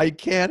 I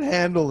can't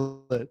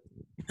handle it.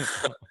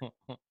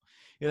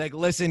 You're like,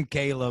 listen,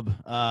 Caleb,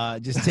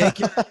 just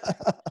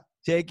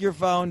take your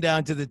phone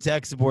down to the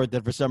tech support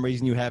that for some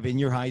reason you have in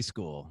your high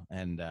school,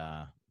 and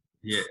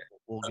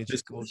we'll get you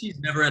school. She's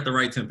never at the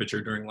right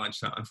temperature during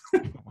lunchtime.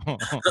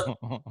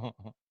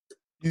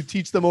 You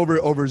teach them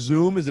over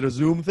Zoom? Is it a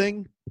Zoom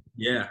thing?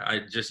 Yeah, I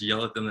just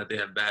yell at them that they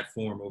have bad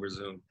form over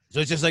Zoom. So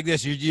it's just like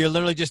this. You're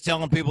literally just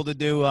telling people to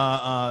do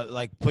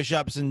like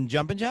push-ups and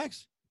jumping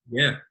jacks?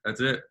 Yeah, that's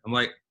it. I'm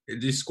like,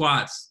 do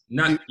squats.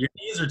 Your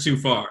knees are too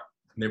far.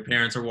 And their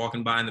parents are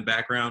walking by in the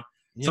background.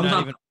 Sometimes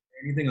I don't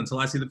say anything until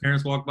I see the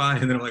parents walk by,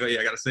 and then I'm like, oh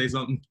yeah, I gotta say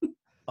something.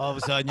 All of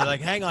a sudden, you're like,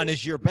 hang on,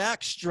 is your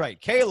back straight?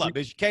 Caleb,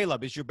 is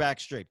your back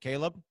straight?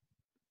 Caleb,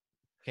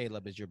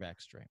 is your back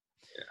straight?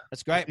 Yeah.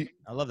 That's great.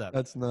 I love that.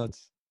 That's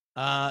nuts.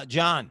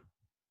 John.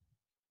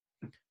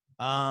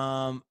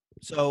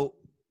 So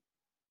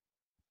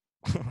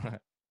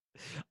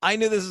I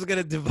knew this was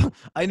going to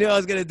I knew I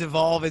was going to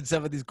devolve in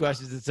some of these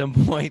questions at some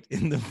point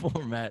in the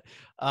format.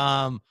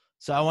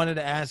 So I wanted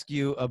to ask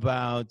you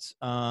about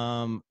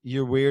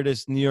your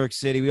weirdest New York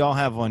City. We all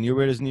have one. Your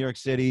weirdest New York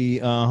City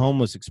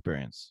homeless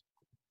experience.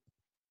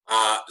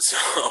 So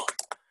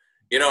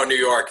in New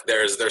York,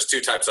 there's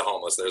two types of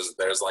homeless.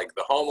 There's like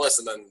the homeless,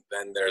 and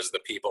then there's the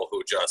people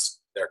who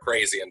they're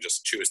crazy and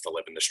just choose to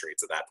live in the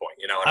streets at that point.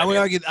 You know what I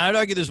mean? I'd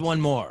argue there's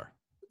one more.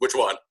 Which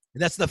one?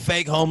 That's the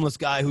fake homeless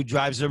guy who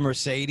drives a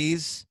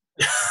Mercedes,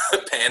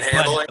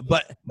 panhandling,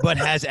 but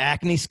has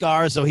acne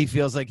scars, so he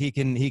feels like he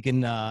can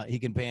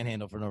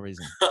panhandle for no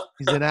reason.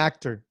 He's an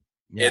actor.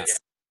 Yeah.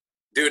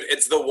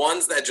 It's the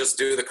ones that just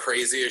do the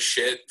craziest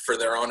shit for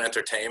their own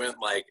entertainment.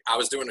 Like, I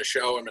was doing a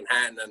show in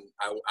Manhattan, and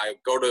I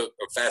go to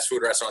a fast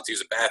food restaurant to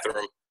use a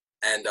bathroom,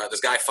 and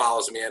this guy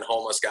follows me in,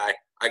 homeless guy.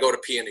 I go to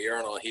pee in the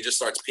urinal, and he just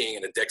starts peeing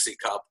in a Dixie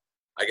cup.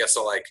 I guess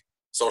so, like,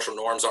 social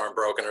norms aren't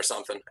broken or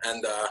something.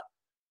 And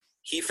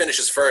he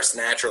finishes first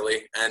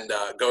naturally and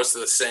goes to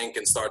the sink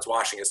and starts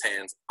washing his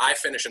hands. I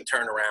finish and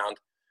turn around,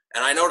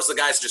 and I notice the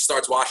guy just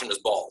starts washing his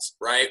balls,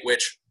 right?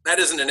 Which, that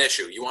isn't an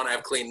issue. You want to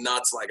have clean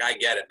nuts. Like, I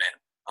get it, man.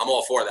 I'm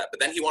all for that. But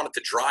then he wanted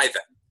to dry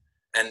them.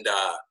 And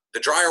the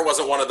dryer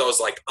wasn't one of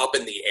those, like, up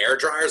in the air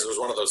dryers. It was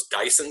one of those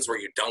Dysons where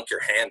you dunk your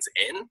hands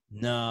in.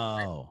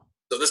 No.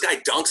 So this guy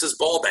dunks his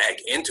ball bag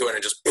into it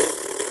and just,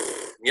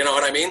 you know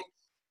what I mean?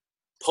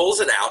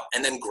 Pulls it out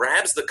and then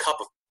grabs the cup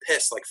of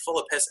piss, like full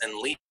of piss, and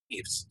leaves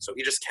leaves. So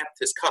he just kept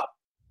his cup.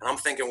 And I'm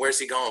thinking, where's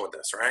he going with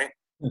this, right?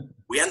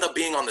 We end up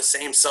being on the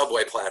same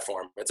subway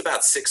platform. It's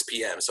about 6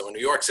 p.m. So in New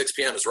York, 6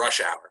 p.m. is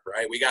rush hour,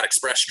 right? We got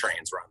express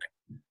trains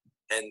running.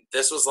 And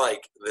this was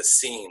like the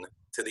scene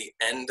to the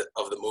end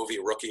of the movie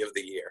Rookie of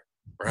the Year,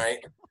 right?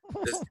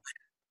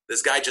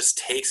 This guy just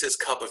takes his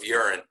cup of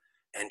urine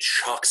and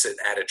chucks it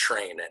at a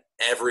train, and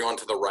everyone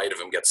to the right of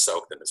him gets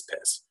soaked in his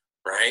piss,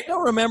 right? I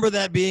don't remember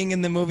that being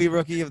in the movie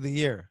Rookie of the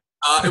Year.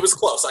 It was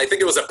close. I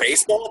think it was a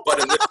baseball,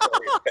 but in this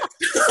story,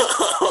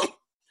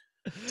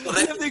 So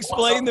you have to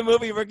explain the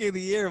movie Rookie of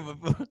the Year.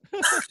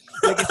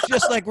 Like, it's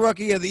just like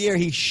Rookie of the Year.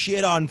 He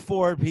shit on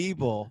 4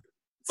 people.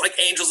 It's like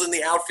Angels in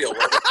the Outfield.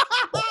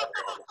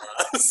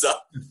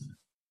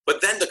 But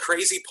then the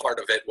crazy part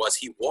of it was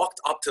he walked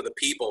up to the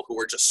people who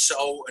were just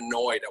so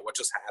annoyed at what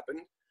just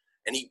happened,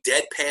 and he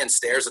deadpan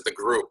stares at the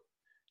group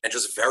and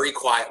just very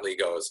quietly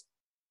goes,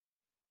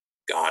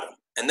 "Got him,"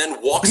 and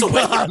then walks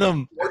away. Got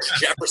him. George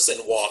Jefferson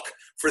walk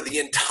for the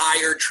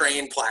entire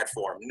train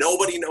platform.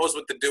 Nobody knows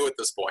what to do at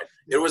this point.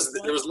 It was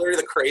literally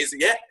the crazy.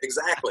 Yeah,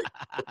 exactly.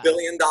 The $1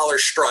 billion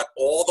strut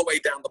all the way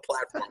down the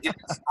platform. He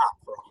didn't stop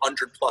for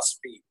 100+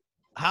 feet.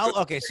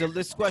 Okay, so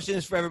this question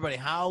is for everybody.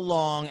 How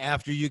long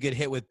after you get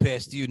hit with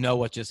piss do you know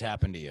what just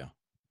happened to you?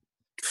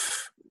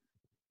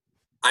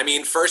 I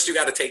mean, first you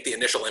got to take the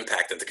initial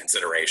impact into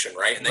consideration,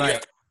 right? And then you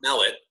have to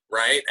smell it,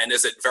 right? And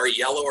is it very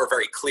yellow or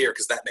very clear?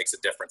 Because that makes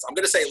a difference. I'm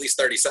going to say at least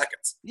 30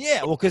 seconds.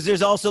 Yeah, well, because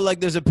there's also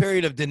there's a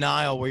period of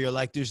denial where you're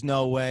like, there's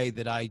no way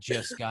that I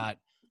just got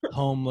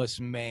homeless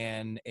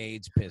man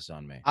AIDS piss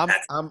on me.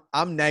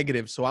 I'm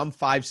negative, so I'm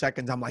 5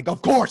 seconds. I'm like,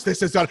 of course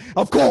this is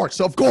of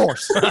course, of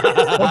course.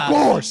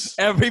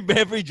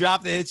 Every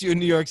drop that hits you in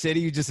New York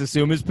City, you just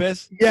assume is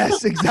piss.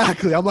 Yes,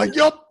 exactly. I'm like,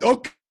 yep,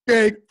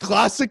 okay,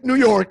 classic New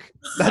York.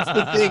 That's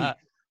the thing.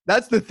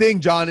 That's the thing,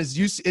 John,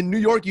 is in New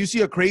York, you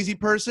see a crazy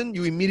person,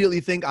 you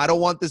immediately think, I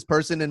don't want this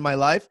person in my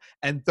life.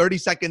 And 30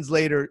 seconds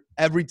later,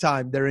 every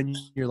time they're in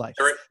your life.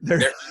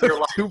 They're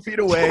 2 feet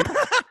away.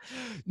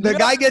 The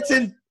guy gets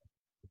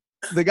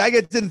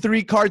in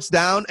 3 carts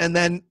down, and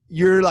then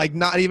you're like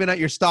not even at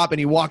your stop, and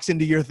he walks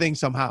into your thing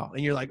somehow.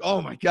 And you're like,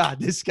 oh my God,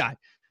 this guy.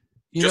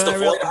 Just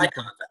avoid eye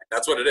contact.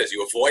 That's what it is.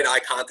 You avoid eye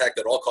contact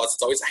at all costs.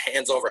 It's always a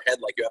hands over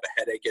head, like you have a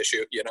headache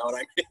issue. You know what I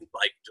mean?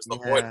 Like, just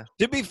avoid it.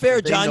 To be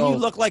fair, John, you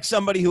look like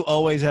somebody who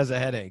always has a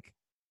headache.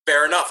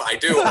 Fair enough. I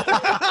do.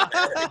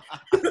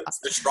 It's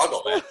the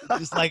struggle, man.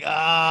 Just like,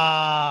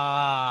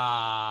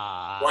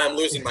 Why I'm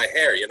losing my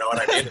hair. You know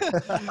what I mean?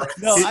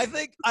 No,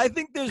 I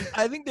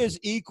think there's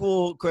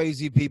equal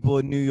crazy people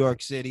in New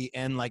York City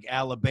and like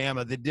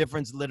Alabama. The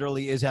difference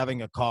literally is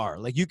having a car.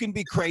 Like, you can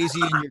be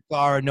crazy in your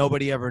car and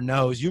nobody ever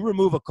knows. You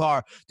remove a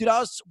car. Dude, I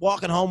was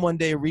walking home one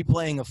day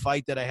replaying a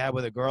fight that I had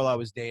with a girl I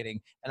was dating,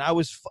 and I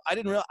was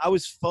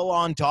full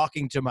on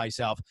talking to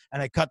myself,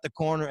 and I cut the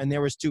corner and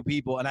there was 2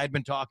 people, and I'd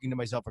been talking to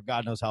myself for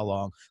God knows how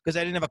long because I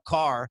didn't have a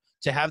car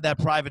to have that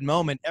private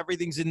moment.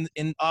 Everything's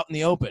out in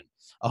the open.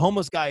 A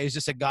homeless guy is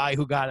just a guy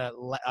who got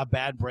a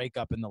bad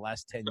breakup in the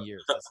last 10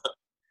 years.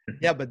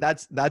 Yeah, but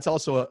that's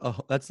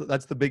also that's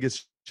the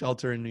biggest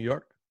shelter in New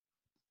York.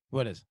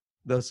 What is?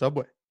 The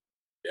subway.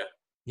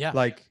 Yeah.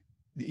 Like,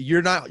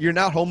 you're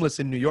not homeless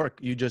in New York.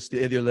 You just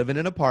either live in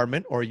an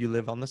apartment or you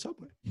live on the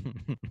subway.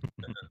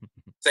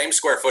 Same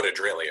square footage,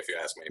 really, if you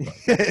ask me.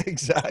 But.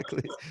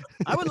 Exactly.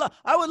 I would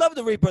love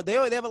to repurpose.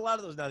 They have a lot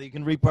of those now that you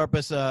can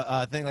repurpose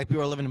a thing. Like,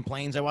 people are living in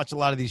planes. I watch a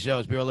lot of these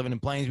shows. People are living in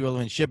planes. People are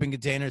living in shipping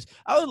containers.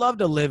 I would love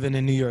to live in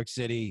a New York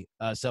City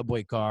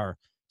subway car,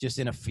 just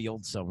in a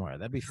field somewhere.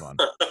 That'd be fun.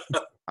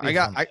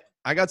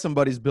 I got some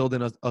buddies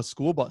building a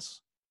school bus.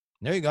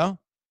 There you go.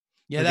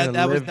 Yeah,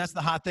 that's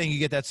the hot thing. You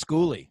get that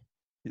schoolie.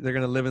 They're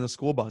gonna live in the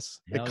school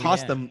bus. Hell it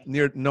cost them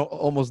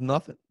almost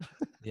nothing.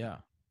 Yeah,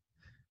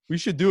 we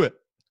should do it.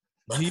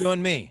 You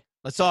and me.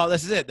 This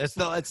is it.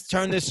 Let's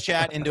turn this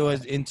chat into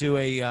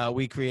a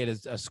we create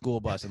a school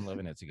bus and live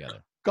in it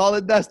together. Call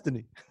it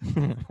destiny.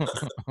 All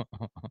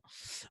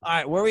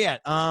right, where are we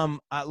at?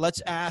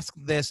 Let's ask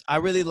this. I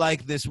really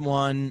like this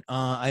one.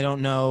 I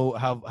don't know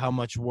how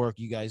much work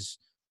you guys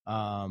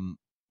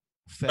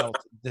felt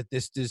that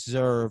this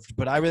deserved,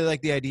 but I really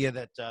like the idea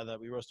that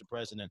we roast the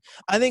president.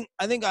 I think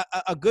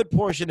a good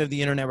portion of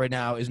the internet right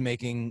now is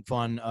making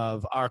fun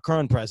of our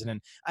current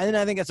president, and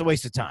I think that's a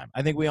waste of time.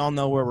 I think we all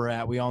know where we're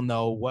at. We all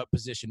know what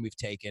position we've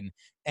taken,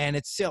 and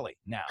it's silly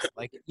now.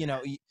 Like,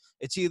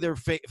 it's either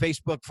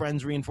Facebook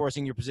friends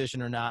reinforcing your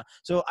position or not.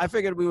 So I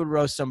figured we would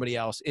roast somebody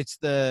else. It's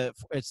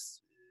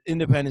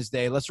Independence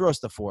Day. Let's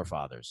roast the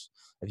forefathers,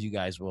 if you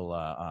guys will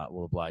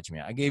oblige me.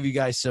 I gave you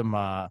guys some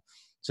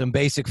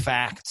basic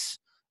facts.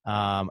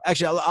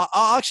 Actually,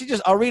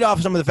 I'll read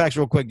off some of the facts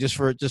real quick, just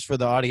for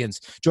the audience.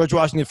 George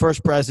Washington,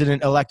 first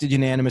president, elected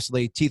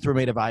unanimously. Teeth were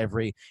made of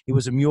ivory. He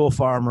was a mule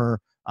farmer,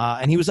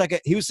 and he was such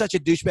a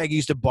douchebag. He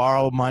used to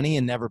borrow money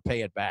and never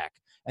pay it back.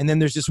 And then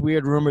there's this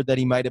weird rumor that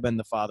he might have been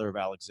the father of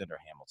Alexander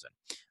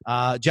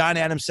Hamilton. John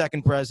Adams,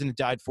 second president,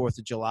 died 4th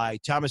of July.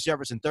 Thomas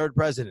Jefferson, third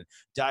president,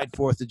 died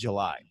 4th of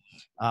July.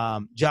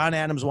 John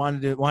Adams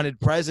wanted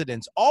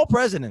all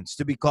presidents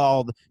to be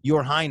called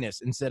Your Highness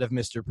instead of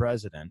Mr.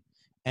 President.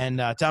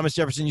 And Thomas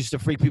Jefferson used to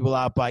freak people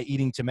out by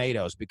eating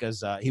tomatoes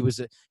because he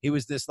was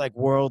this like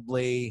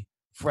worldly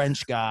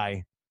French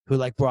guy who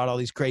like brought all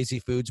these crazy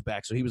foods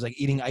back. So he was like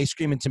eating ice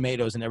cream and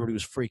tomatoes, and everybody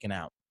was freaking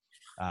out.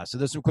 So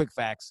there's some quick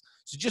facts.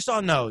 So just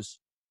on those,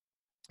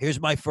 here's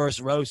my first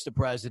roast to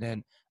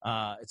president.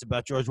 It's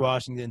about George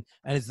Washington,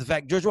 and it's the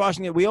fact George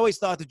Washington. We always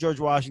thought that George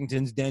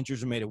Washington's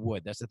dentures were made of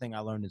wood. That's the thing I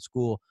learned in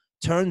school.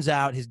 Turns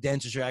out his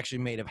dentures are actually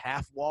made of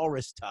half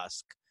walrus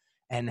tusk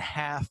and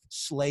half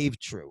slave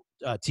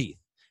teeth.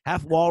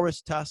 Half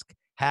walrus tusk,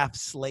 half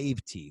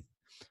slave teeth,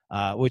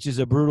 which is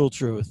a brutal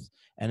truth.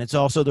 And it's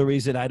also the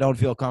reason I don't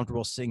feel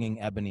comfortable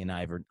singing Ebony and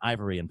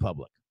Ivory in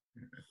public.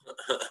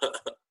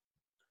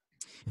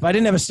 If I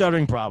didn't have a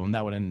stuttering problem,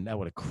 that would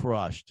have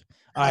crushed.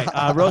 All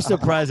right, roast the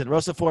president,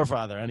 roast the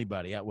forefather,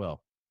 anybody at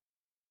will.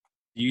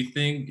 Do you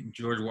think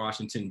George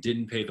Washington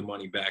didn't pay the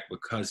money back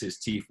because his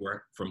teeth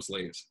were from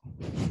slaves?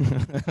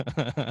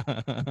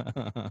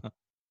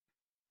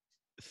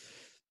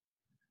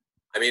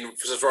 I mean,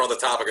 since we're on the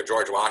topic of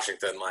George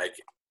Washington, like,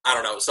 I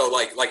don't know. So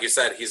like you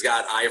said, he's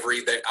got ivory.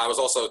 I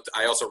also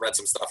read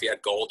some stuff. He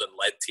had gold and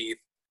lead teeth,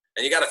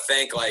 and you got to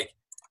think like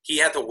he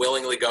had to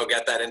willingly go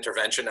get that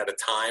intervention at a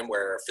time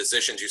where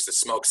physicians used to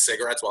smoke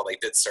cigarettes while they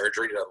did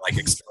surgery to like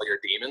expel your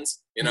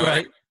demons. You know,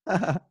 right?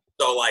 What I mean?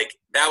 So like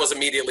that was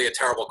immediately a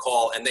terrible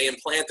call, and they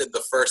implanted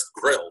the first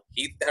grill.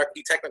 He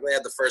technically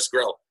had the first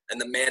grill,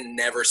 and the man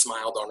never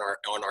smiled on our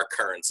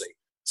currency.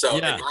 So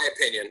in my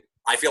opinion,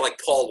 I feel like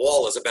Paul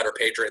Wall is a better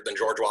patriot than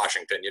George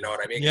Washington. You know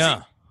what I mean? Yeah. He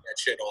did that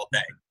shit all day.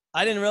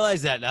 I didn't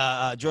realize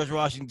that George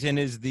Washington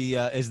is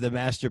the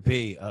Master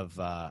P of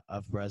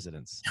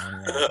presidents.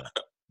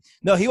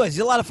 No, he was.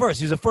 He's a lot of firsts.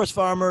 He was the first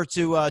farmer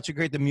to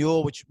create the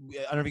mule, which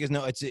I don't know if you guys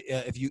know. It's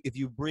if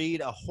you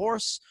breed a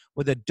horse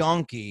with a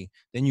donkey,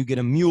 then you get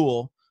a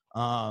mule,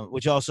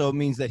 which also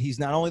means that he's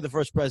not only the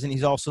first president,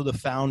 he's also the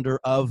founder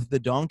of the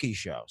Donkey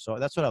Show. So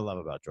that's what I love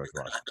about George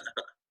Washington.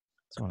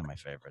 It's one of my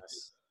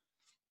favorites.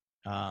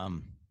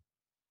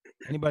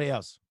 Anybody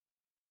else?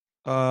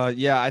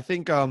 Yeah, I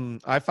think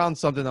I found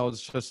something that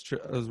was just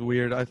was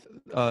weird. I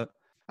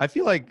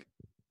feel like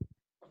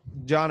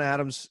John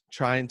Adams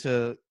I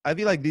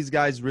feel like these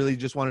guys really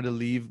just wanted to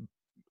leave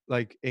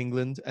like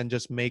England and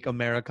just make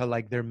America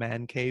like their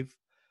man cave.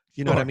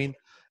 You know what I mean?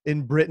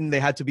 In Britain, they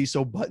had to be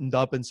so buttoned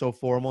up and so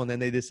formal, and then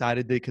they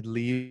decided they could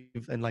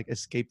leave and like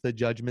escape the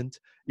judgment.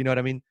 You know what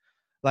I mean?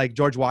 Like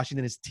George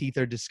Washington, his teeth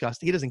are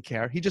disgusting. He doesn't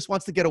care. He just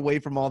wants to get away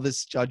from all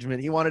this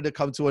judgment. He wanted to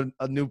come to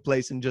a new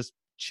place and just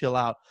chill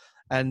out.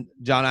 And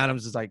John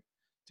Adams is like,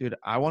 dude,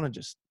 I want to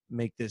just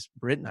make this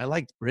Britain. I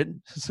liked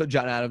Britain. So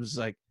John Adams is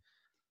like,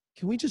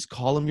 can we just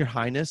call him Your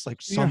Highness?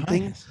 Like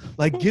something? Highness.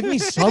 Like give me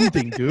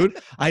something, dude.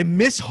 I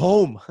miss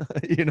home.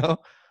 You know?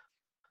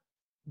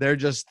 They're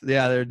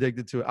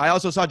addicted to it. I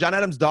also saw John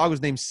Adams' dog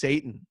was named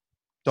Satan.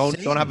 Don't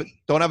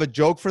have a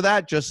joke for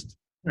that. Just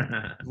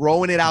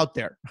throwing it out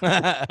there.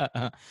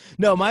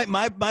 No,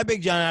 my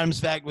big John Adams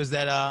fact was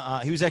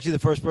that he was actually the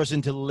first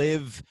person to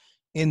live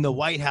in the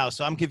White House.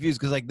 So I'm confused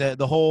because like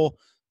the whole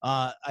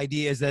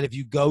idea is that if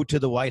you go to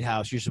the White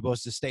House, you're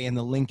supposed to stay in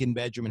the Lincoln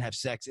bedroom and have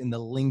sex in the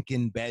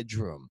Lincoln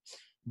bedroom.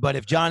 But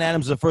if John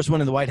Adams was the first one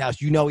in the White House,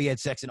 you know he had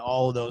sex in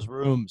all of those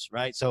rooms,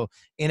 right? So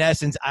in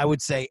essence, I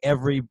would say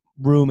every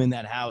room in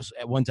that house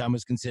at one time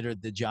was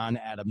considered the John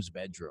Adams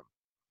bedroom.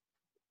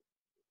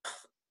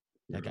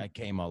 That guy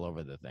came all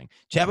over the thing.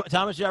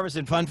 Thomas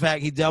Jefferson, fun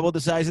fact, he doubled the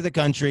size of the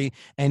country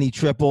and he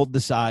tripled the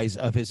size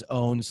of his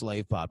own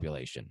slave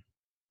population.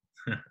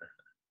 That's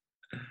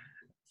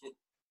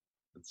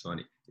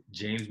funny.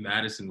 James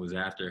Madison was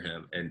after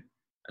him, and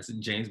I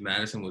said James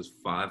Madison was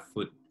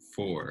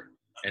 5'4".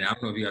 And I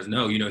don't know if you guys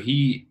know,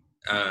 he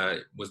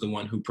was the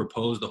one who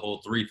proposed the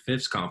whole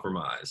 3/5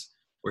 compromise,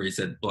 where he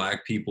said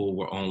black people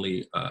were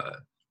only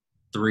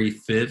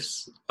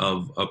 3/5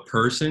 of a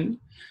person.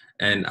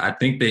 And I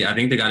think they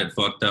got it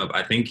fucked up.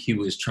 I think he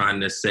was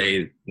trying to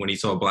say when he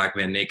saw a black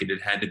man naked,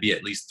 it had to be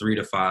at least 3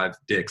 to 5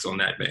 dicks on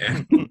that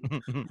man.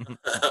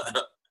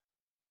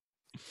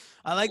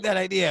 I like that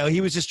idea. He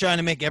was just trying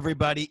to make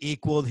everybody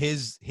equal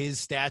his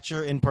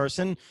stature in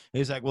person.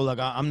 He's like, well, look,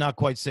 I'm not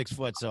quite 6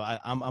 foot, so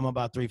I'm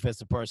about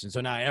 3/5 a person. So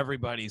now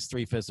everybody's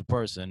 3/5 a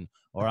person,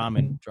 or I'm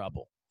in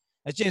trouble.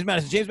 That's James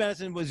Madison. James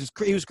Madison was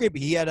creepy.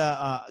 He had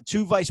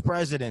 2 vice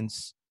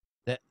presidents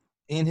that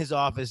in his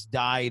office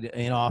died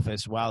in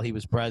office while he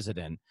was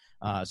president.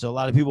 So a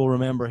lot of people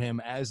remember him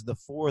as the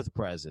 4th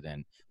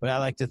president, but I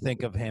like to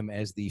think of him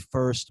as the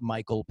first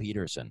Michael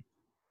Peterson.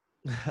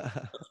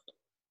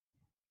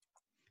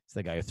 It's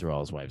the guy who threw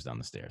all his wives down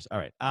the stairs. All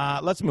right,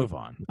 let's move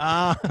on.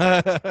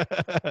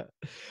 4th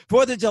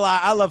of July,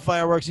 I love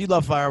fireworks. You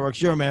love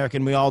fireworks. You're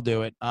American. We all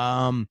do it.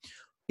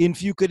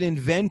 If you could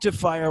invent a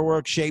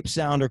firework shape,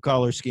 sound, or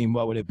color scheme,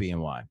 what would it be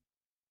and why?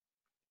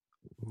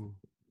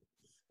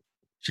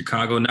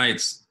 Chicago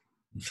Nights.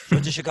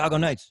 What's the Chicago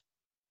Nights?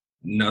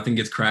 Nothing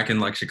gets cracking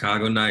like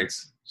Chicago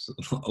Nights.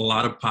 A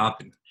lot of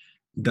popping.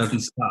 Doesn't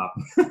stop.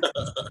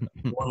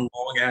 One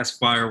long-ass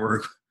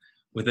firework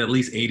with at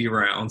least 80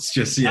 rounds.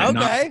 Just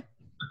okay.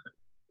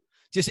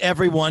 Just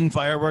every one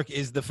firework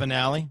is the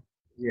finale.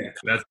 Yeah,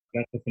 that's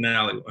the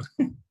finale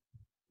one.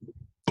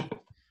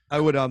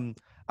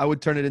 I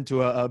would turn it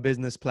into a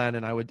business plan,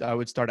 and I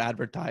would start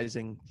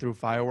advertising through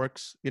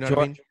fireworks. You know what I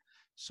Sure. mean?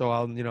 So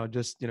I'll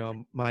just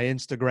my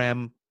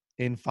Instagram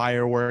in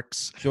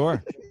fireworks.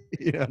 Sure.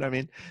 You know what I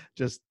mean?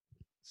 Just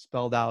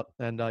spelled out,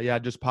 and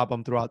just pop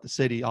them throughout the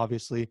city,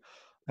 obviously,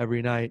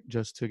 every night,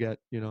 just to get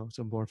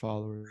some more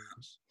followers.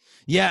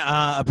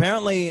 Yeah,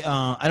 apparently,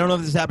 I don't know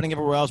if this is happening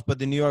everywhere else, but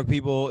the New York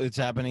people, it's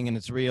happening and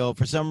it's real.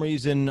 For some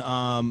reason,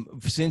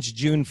 since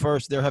June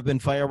 1st, there have been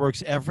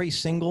fireworks every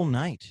single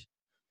night.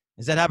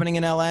 Is that happening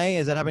in LA?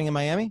 Is that happening in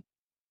Miami?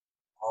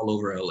 All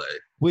over LA.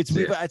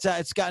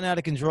 It's gotten out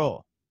of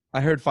control.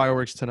 I heard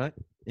fireworks tonight.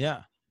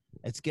 Yeah,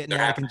 it's getting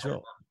out of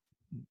control.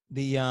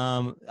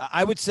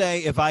 I would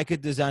say if I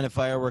could design a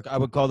firework, I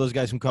would call those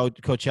guys from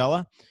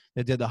Coachella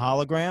that did the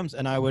holograms,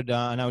 and I would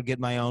get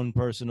my own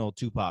personal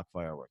Tupac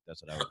firework.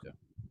 That's what I would do.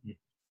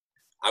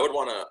 I would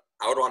want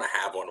to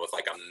have one with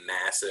like a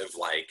massive,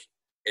 like,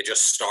 it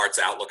just starts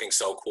out looking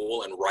so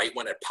cool, and right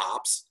when it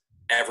pops,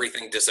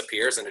 everything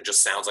disappears, and it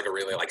just sounds like a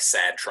really like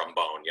sad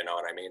trombone. You know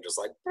what I mean? Just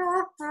like.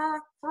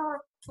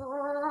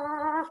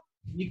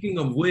 Speaking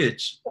of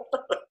which,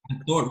 I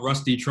thought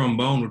Rusty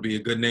Trombone would be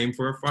a good name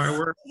for a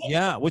firework.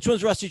 Yeah, which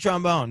one's Rusty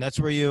Trombone? That's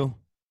where you.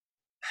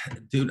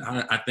 Dude,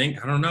 I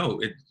think, I don't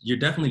know. You're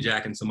definitely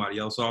jacking somebody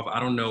else off. I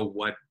don't know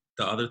what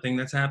the other thing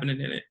that's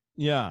happening in it.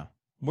 Yeah.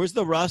 Where's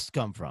the rust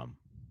come from?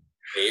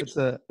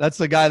 That's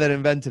the guy that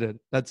invented it.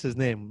 That's his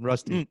name,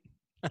 Rusty.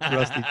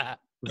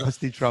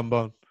 Rusty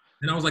Trombone.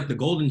 And I was like, the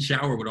golden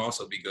shower would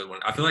also be a good one.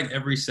 I feel like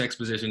every sex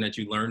position that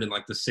you learned in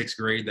like the 6th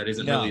grade that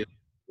isn't really a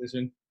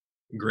position,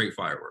 great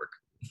firework.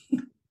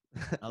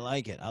 I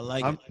like it.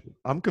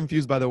 I'm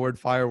confused by the word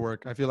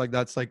firework. I feel like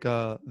that's like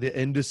the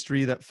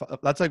industry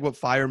that's like what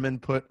firemen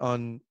put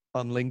on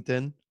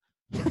LinkedIn.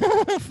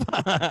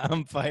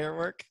 I'm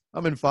firework.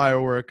 I'm in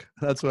firework.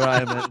 That's what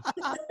I am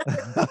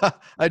in.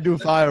 I do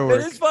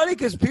fireworks. It is funny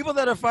because people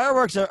that are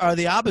fireworks are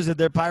the opposite.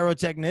 They're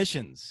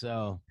pyrotechnicians.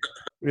 So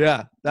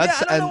yeah, I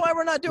don't know why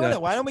we're not doing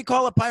it. Why don't we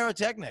call it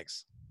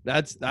pyrotechnics?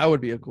 That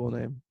would be a cool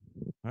name.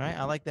 All right,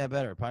 I like that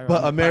better.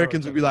 But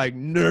Americans would be like,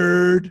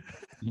 nerd.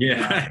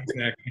 Yeah,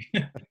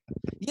 exactly.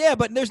 Yeah,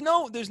 but there's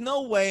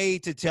no way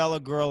to tell a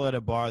girl at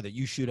a bar that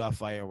you shoot off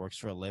fireworks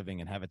for a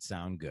living and have it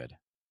sound good.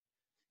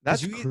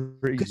 That's crazy.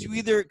 Because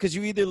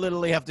you either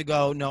literally have to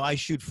go, no, I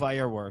shoot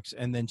fireworks,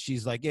 and then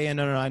she's like, yeah,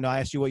 no, I know. I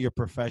asked you what your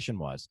profession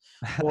was,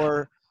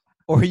 or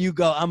you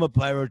go, I'm a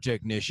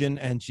pyrotechnician,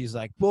 and she's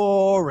like,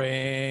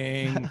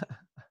 boring.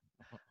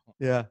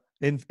 Yeah.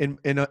 In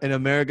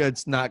America,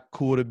 it's not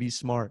cool to be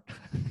smart.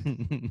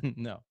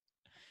 No,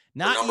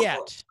 not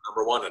yet.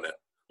 Number one in it.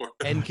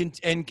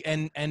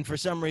 and for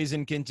some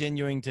reason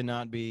continuing to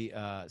not be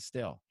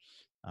still.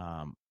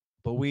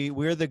 But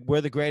we're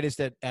the greatest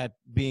at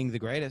being the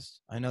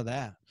greatest. I know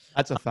that.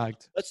 That's a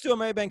fact. Let's do a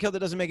Mary Van Kill that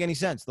doesn't make any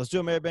sense. Let's do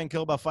a Mary Van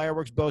Kill about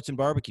fireworks, boats, and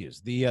barbecues.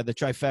 The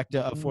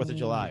trifecta of 4th of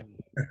July.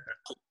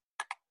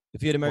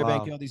 If you had a Mary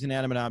Van Kill these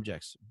inanimate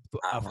objects,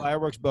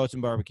 fireworks, boats,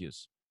 and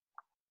barbecues.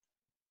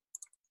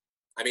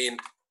 I mean,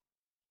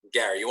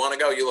 Gary, you want to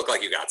go? You look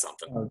like you got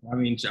something. I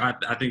mean,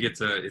 I think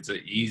it's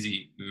a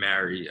easy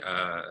marry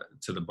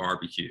to the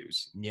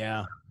barbecues.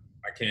 Yeah,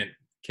 I can't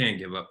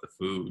give up the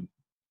food.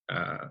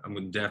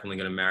 I'm definitely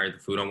gonna marry the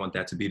food. I want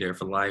that to be there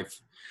for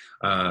life.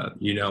 I'm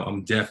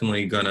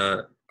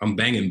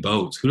banging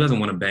boats. Who doesn't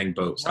want to bang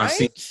boats? Right? I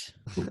see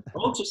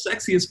boats are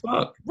sexy as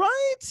fuck.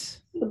 Right.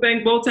 I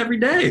bang boats every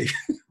day.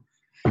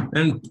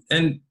 and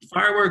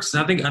fireworks.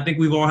 I think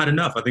we've all had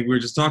enough. I think we were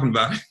just talking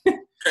about it.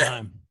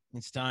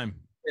 It's time.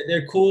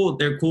 They're cool.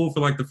 They're cool for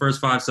like the first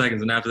 5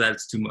 seconds, and after that,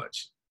 it's too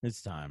much.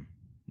 It's time.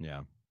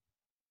 Yeah.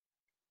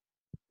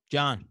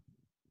 John.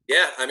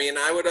 Yeah, I mean,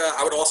 I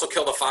would also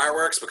kill the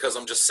fireworks because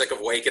I'm just sick of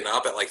waking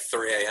up at like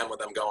 3 a.m. with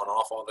them going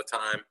off all the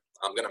time.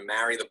 I'm gonna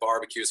marry the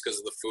barbecues because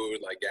of the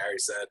food, like Gary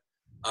said.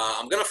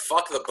 I'm gonna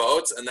fuck the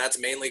boats, and that's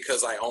mainly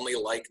because I only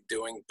like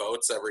doing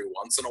boats every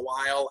once in a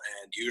while,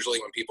 and usually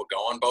when people go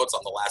on boats,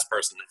 I'm the last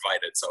person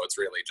invited, so it's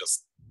really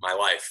just my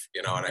life.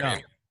 You know what I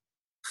mean?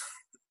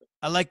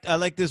 I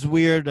like this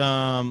weird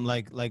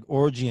like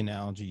orgy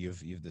analogy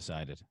you've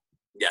decided.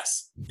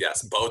 Yes,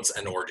 boats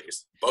and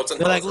orgies. Boats and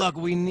They're like, look,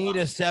 we need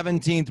a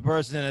 17th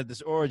person at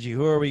this orgy.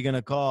 Who are we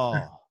gonna call?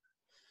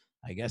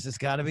 I guess it's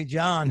got to be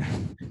John.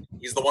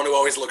 He's the one who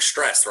always looks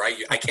stressed, right?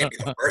 I can't be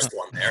the first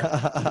one there.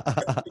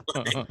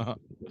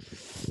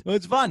 Well,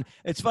 it's fun.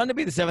 It's fun to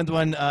be the 7th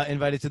one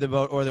invited to the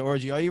boat or the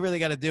orgy. All you really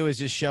got to do is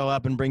just show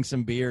up and bring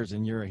some beers,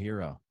 and you're a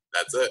hero.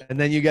 That's it. And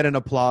then you get an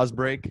applause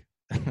break.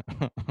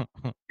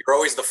 You're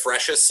always the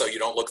freshest, so you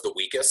don't look the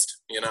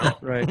weakest. You know,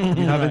 right?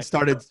 You haven't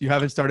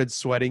started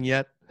sweating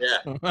yet.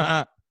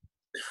 Yeah.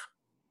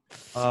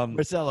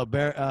 Marcelo,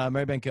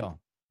 Mary Van Kill.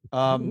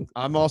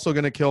 I'm also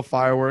gonna kill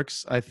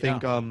fireworks. I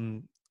think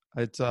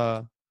it's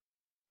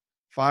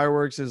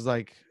fireworks is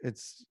like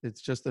it's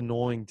just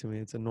annoying to me.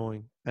 It's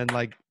annoying. And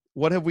like,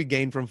 what have we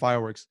gained from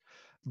fireworks?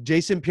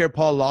 Jason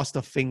Pierre-Paul lost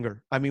a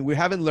finger. I mean, we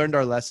haven't learned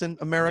our lesson,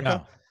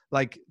 America.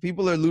 Like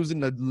people are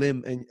losing a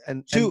limb,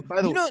 and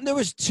by the You know, there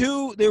was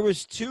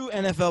two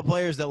NFL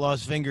players that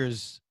lost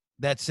fingers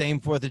that same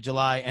 4th of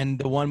July, and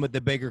the one with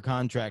the bigger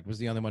contract was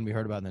the only one we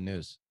heard about in the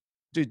news.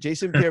 dude,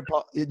 Jason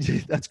Pierre-Paul,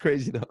 that's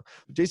crazy though.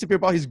 Jason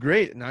Pierre-Paul, he's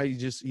great. Now he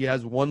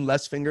has one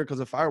less finger because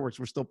of fireworks.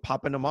 We're still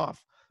popping them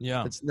off.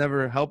 Yeah, It's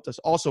never helped us.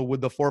 Also, would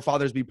the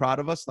forefathers be proud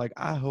of us? Like,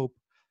 I hope,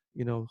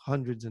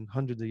 hundreds and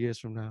hundreds of years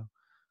from now,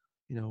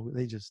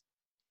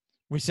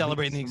 we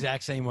celebrate in the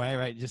exact same way,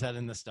 right? Just out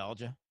of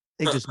nostalgia.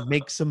 they just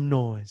make some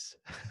noise.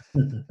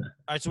 All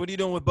right, so what are you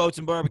doing with boats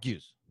and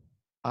barbecues?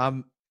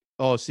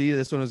 Oh, see,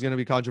 this one is gonna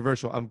be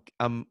controversial.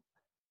 I'm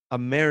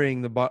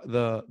marrying the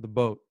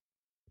boat.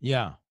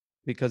 Yeah.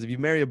 Because if you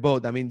marry a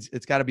boat, that means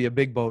it's got to be a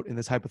big boat in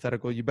this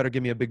hypothetical. You better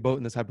give me a big boat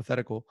in this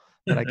hypothetical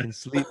that I can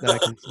sleep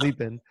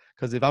in.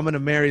 Because if I'm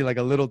gonna marry like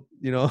a little,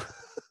 yola,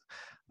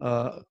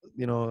 I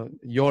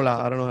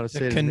don't know how to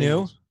say it.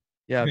 Canoe.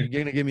 Yeah, if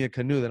you're gonna give me a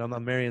canoe, then I'm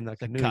not marrying that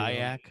canoe.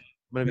 Kayak.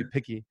 I'm gonna be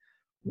picky.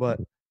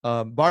 But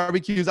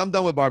barbecues, I'm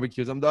done with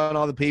barbecues. I'm done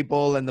all the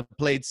people and the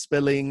plates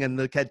spilling and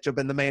the ketchup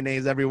and the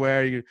mayonnaise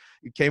everywhere. You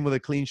came with a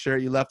clean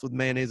shirt, you left with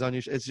mayonnaise on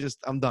your shirt. It's just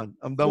I'm done.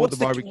 I'm done with the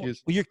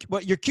barbecues. You're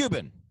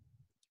Cuban.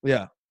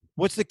 Yeah.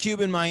 What's the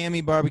Cuban Miami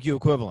barbecue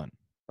equivalent?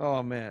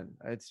 Oh man,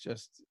 it's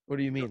just. What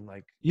do you mean?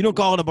 Like you don't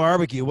call it a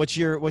barbecue. What's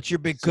your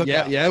big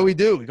cookout? Yeah, we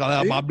do. We call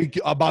it a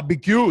barbecue. A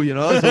barbecue,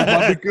 It's a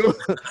barbecue.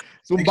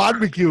 It's a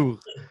barbecue.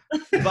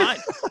 Fine.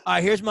 All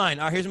right, here's mine.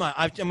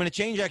 I'm going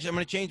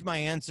to change my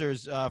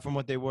answers from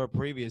what they were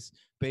previous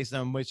based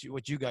on what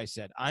you guys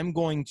said. I'm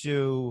going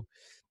to.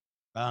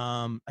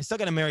 I still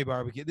got to marry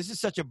barbecue. This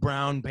is such a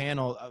brown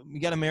panel. We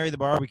got to marry the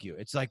barbecue.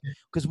 It's like,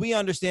 because we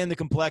understand the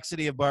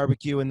complexity of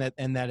barbecue and that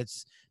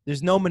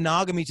there's no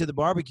monogamy to the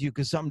barbecue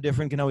because something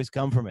different can always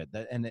come from it.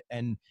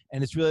 And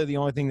it's really the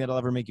only thing that'll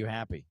ever make you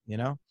happy,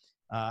 and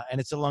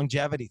it's a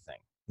longevity thing,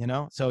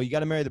 so you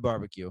got to marry the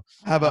barbecue.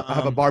 I have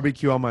a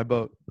barbecue on my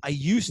boat. I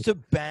used to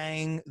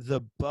bang the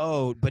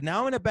boat, but now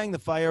I'm going to bang the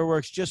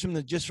fireworks just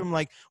from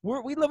like,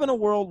 we live in a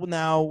world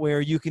now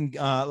where you can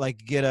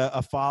get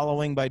a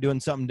following by doing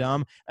something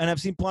dumb. And I've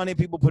seen plenty of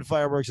people put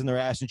fireworks in their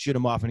ass and shoot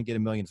them off and get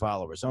 1 million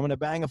followers. So I'm going to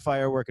bang a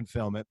firework and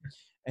film it.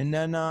 And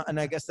then, and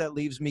I guess that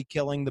leaves me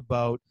killing the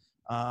boat,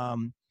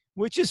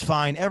 which is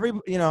fine.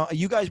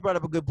 You guys brought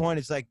up a good point.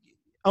 It's like,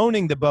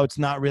 owning the boat's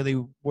not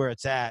really where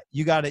it's at.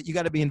 You got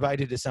to be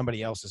invited to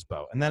somebody else's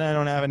boat. And then I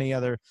don't have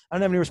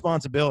any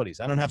responsibilities.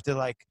 I don't have to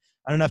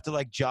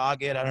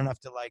jog it. I don't have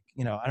to I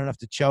don't have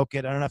to choke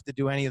it. I don't have to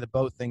do any of the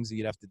boat things that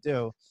you'd have to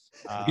do.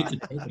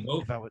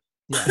 What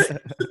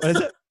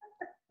is it?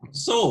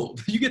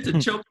 Sold. You get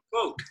to choke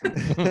the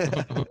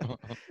boat.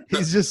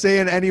 He's just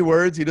saying any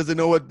words. He doesn't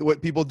know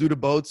what people do to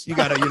boats. You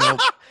gotta,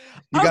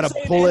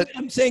 pull it.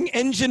 I'm saying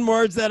engine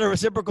words that are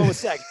reciprocal with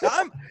sex.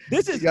 I'm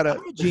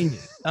a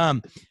genius.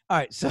 All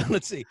right, so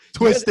let's see.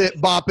 Twist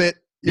it, bop it.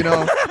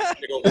 Jiggle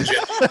the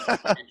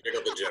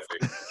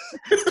jiffy.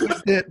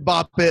 Twist it,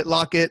 bop it,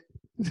 lock it,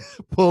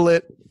 pull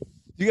it.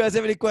 Do you guys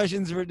have any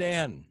questions for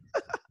Dan?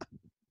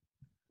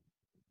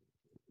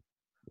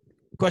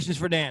 Questions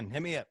for Dan?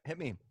 Hit me up. Hit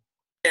me.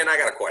 And I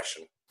got a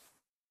question.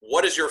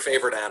 What is your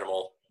favorite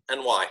animal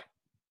and why?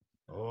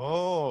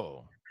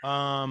 Oh,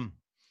 I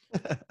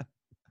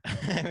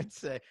would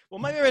say, well,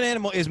 my favorite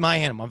animal is my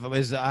animal.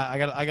 I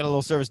got a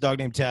little service dog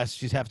named Tess.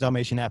 She's half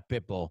Dalmatian, half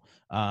pit bull.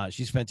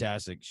 She's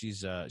fantastic.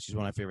 She's one of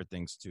my favorite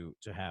things to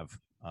have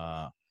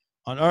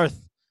on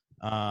Earth.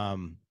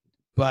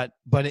 But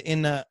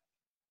in the,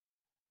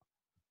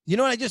 what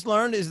I just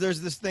learned is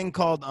there's this thing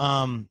called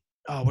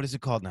what is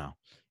it called now?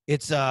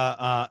 It's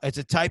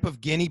a type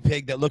of guinea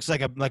pig that looks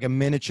like a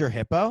miniature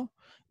hippo,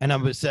 and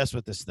I'm obsessed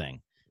with this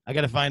thing. I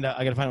gotta find out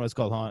what it's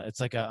called. Hold on. It's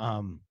like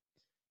a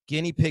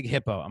guinea pig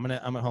hippo. I'm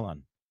gonna hold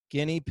on.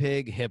 Guinea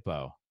pig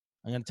hippo.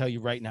 I'm gonna tell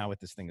you right now what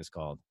this thing is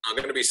called. I'm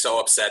gonna be so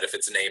upset if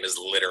its name is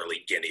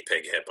literally guinea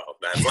pig hippo.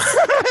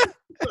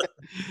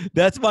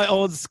 That's my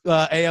old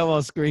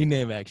AOL screen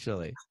name,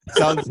 actually.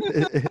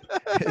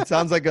 It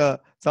sounds like a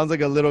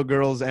little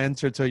girl's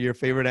answer to your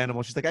favorite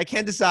animal. She's like, I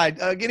can't decide.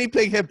 Guinea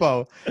pig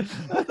hippo.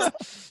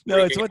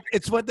 No,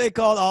 it's what they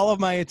called all of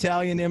my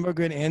Italian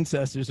immigrant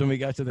ancestors when we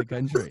got to the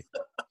country.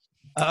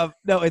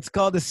 No, it's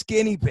called the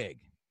skinny pig.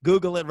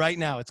 Google it right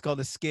now. It's called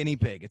a skinny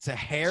pig. It's a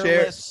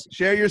hairless.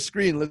 Share your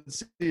screen.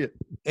 Let's see it.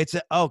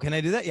 Can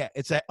I do that? Yeah.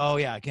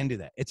 I can do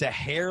that. It's a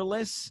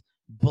hairless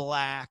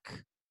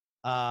black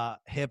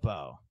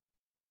hippo.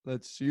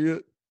 Let's see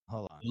it.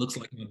 Hold on. It looks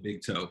like a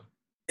big toe.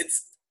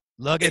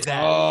 Look at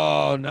that.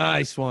 Oh,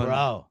 nice one,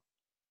 bro.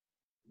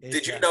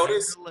 Did you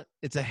notice?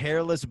 It's a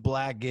hairless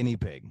black guinea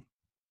pig.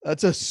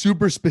 That's a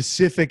super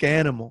specific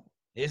animal.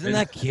 Isn't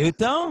that cute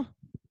though?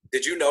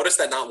 Did you notice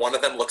that not one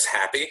of them looks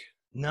happy?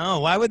 No,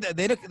 why would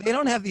they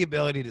don't have the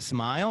ability to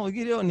smile.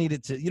 You don't need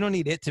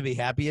it to be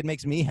happy. It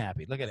makes me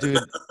happy. Look at it. Dude,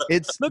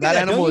 look that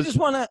at that. Animal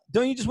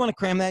Don't you just want to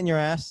cram that in your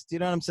ass? Do you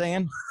know what I'm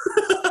saying?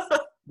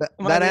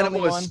 that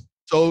animal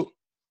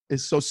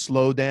is so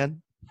slow,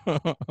 Dan.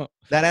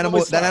 That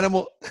animal,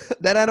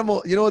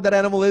 you know what that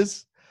animal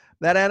is?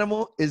 that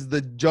animal is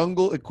the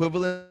jungle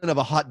equivalent of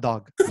a hot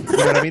dog. You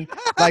know what I mean?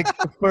 Like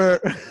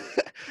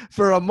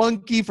for a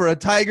monkey, for a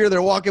tiger,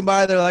 they're walking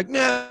by, they're like,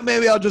 nah,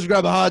 maybe I'll just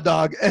grab a hot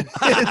dog. And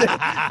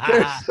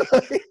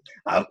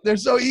they're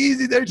so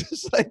easy. They're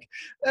just like,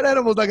 that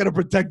animal's not going to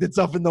protect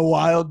itself in the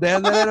wild,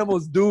 Dan. That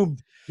animal's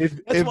doomed.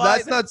 If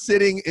that's not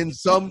sitting in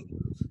some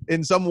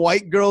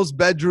white girl's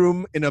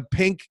bedroom in a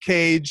pink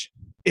cage,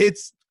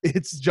 it's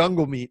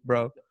jungle meat,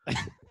 bro.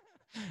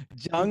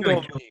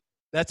 Jungle meat.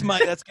 That's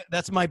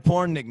my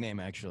porn nickname,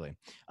 actually.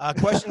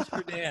 Questions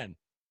for Dan.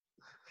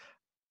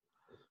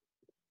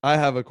 I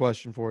have a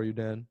question for you,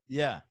 Dan.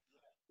 Yeah.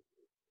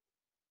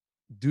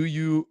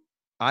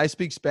 I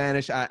speak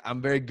Spanish.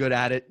 I'm very good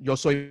at it. Yo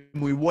soy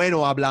muy bueno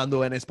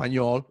hablando en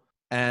español.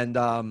 And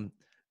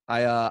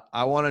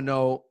I want to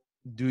know,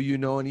 do you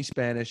know any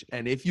Spanish?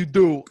 And if you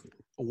do,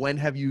 when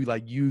have you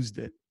used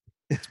it?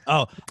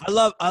 Oh,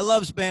 I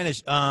love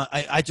Spanish.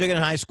 I took it in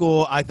high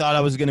school. I thought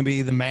I was going to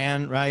be the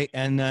man, right?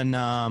 And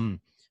then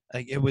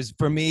it was,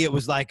 for me, it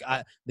was like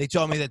they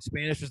told me that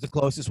Spanish was the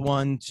closest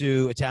one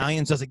to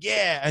Italian. So I was like,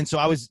 yeah. And so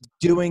I was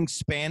doing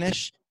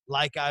Spanish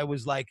like I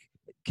was like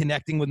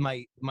connecting with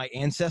my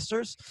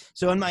ancestors.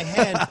 So in my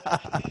head,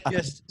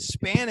 just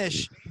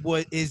Spanish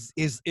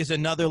is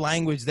another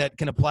language that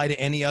can apply to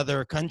any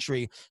other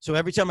country. So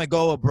every time I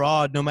go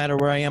abroad, no matter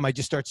where I am, I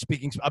just start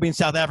speaking. I'll be in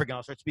South Africa and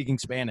I'll start speaking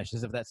Spanish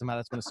as if that's somehow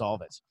that's going to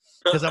solve it.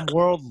 Because I'm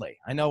worldly.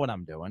 I know what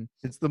I'm doing.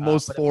 It's the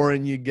most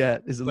foreign you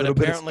get. Is a little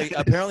bit.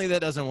 Apparently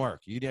that doesn't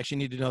work. You actually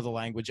need to know the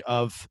language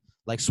of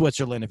like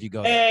Switzerland if you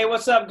go there. Hey,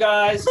 what's up,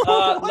 guys?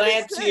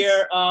 Lance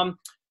here.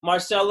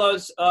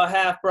 Marcelo's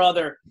half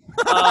brother.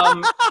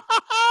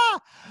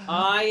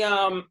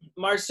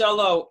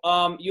 Marcelo,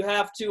 you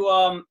have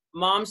to.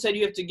 Mom said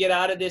you have to get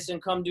out of this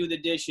and come do the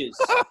dishes.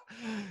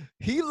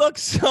 He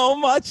looks so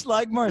much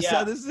like Marcelo.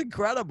 Yeah. This is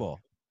incredible.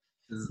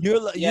 You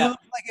look like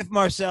if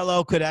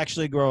Marcelo could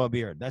actually grow a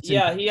beard. That's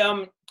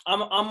incredible.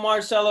 I'm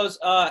Marcelo's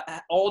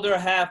older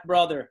half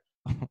brother.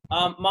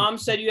 Mom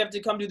said you have to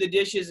come do the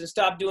dishes and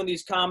stop doing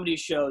these comedy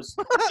shows.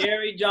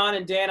 Gary, John,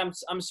 and Dan,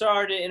 I'm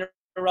sorry to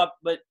interrupt,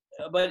 but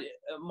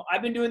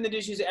I've been doing the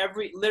dishes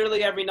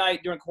literally every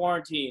night during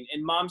quarantine,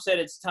 and Mom said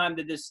it's time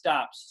that this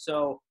stops.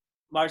 So,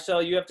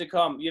 Marcel, you have to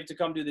come. You have to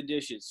come do the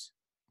dishes.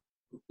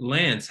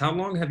 Lance, how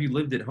long have you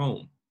lived at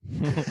home?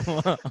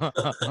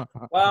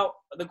 Well,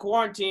 the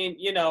quarantine,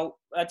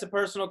 that's a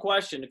personal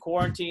question. The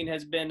quarantine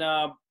has been,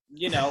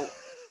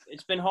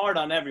 it's been hard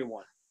on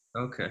everyone.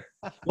 Okay.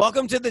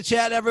 Welcome to the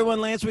chat,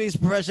 everyone. Lance Wees,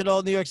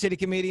 professional New York City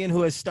comedian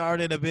who has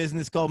started a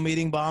business called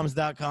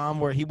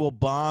meetingbombs.com where he will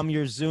bomb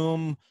your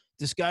Zoom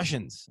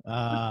discussions,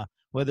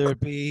 whether it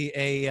be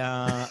a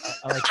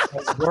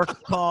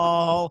work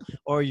call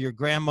or your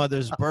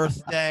grandmother's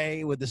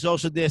birthday. With the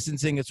social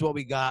distancing, it's what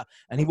we got,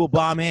 and he will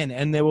bomb in,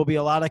 and there will be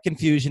a lot of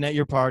confusion at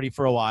your party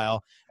for a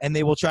while, and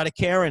they will try to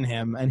Karen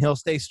him, and he'll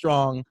stay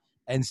strong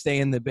and stay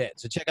in the bit.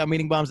 So check out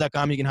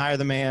meetingbombs.com. You can hire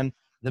the man,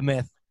 the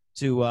myth,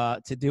 to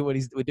do what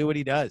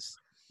he does.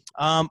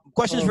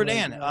 Questions for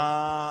Dan.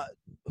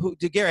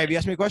 Gary, have you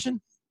asked me a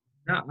question?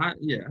 I got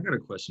a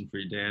question for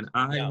you, Dan.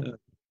 I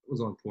was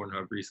on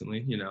Pornhub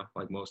recently,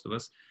 like most of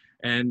us,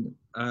 and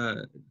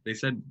they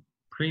said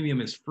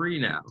premium is free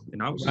now,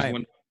 and I was just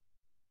wondering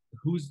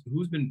who's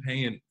been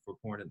paying for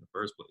porn in the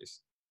first place.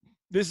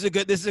 This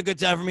is a good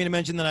time for me to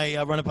mention that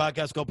I run a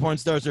podcast called Porn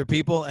Stars Are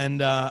People,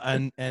 and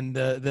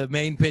the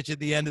main pitch at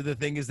the end of the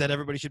thing is that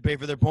everybody should pay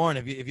for their porn.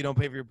 If you don't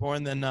pay for your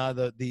porn, then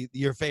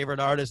your favorite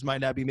artist might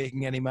not be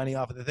making any money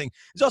off of the thing.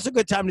 It's also a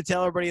good time to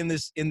tell everybody in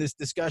this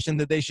discussion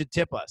that they should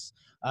tip us.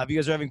 If you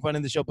guys are having fun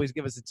in the show, please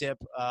give us a tip.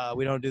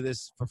 We don't do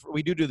this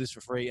we do this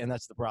for free, and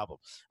that's the problem.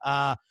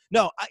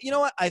 No, you know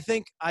what? I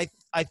think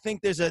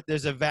there's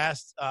a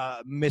vast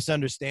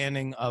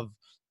misunderstanding of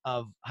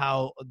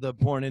how the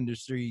porn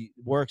industry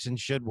works and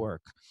should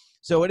work.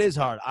 So it is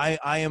hard.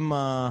 I'm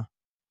a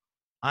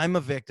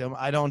victim.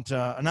 I'm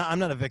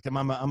not a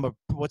victim.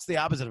 What's the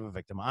opposite of a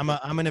victim?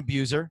 I'm an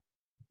abuser.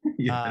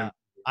 Yeah.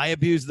 I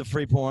abuse the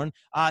free porn.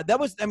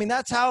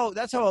 That's how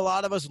a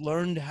lot of us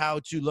learned how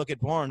to look at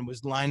porn,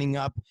 was lining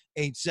up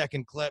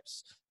 8-second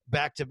clips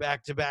back to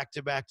back to back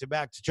to back to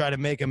back to try to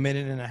make a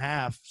minute and a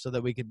half so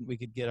that we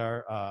could get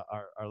our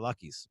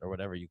luckies, or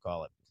whatever you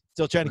call it.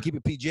 Still trying to keep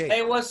it PG.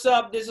 Hey, what's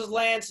up? This is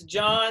Lance,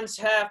 John's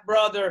half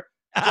brother.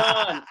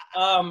 John,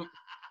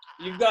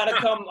 you've got to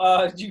come.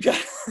 I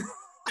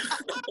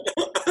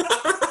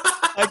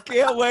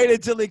can't wait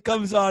until he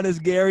comes on as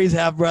Gary's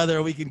half brother,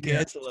 and we can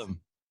cancel him.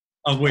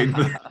 Oh wait.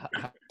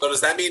 So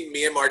does that mean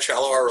me and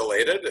Marcello are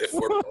related? If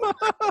we're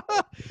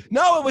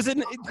No,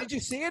 did you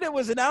see it? It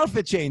was an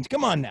outfit change.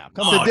 Come on now.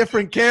 It's a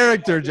different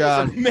character,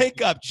 John. It's a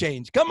makeup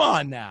change. Come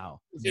on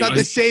now. It's not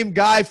the same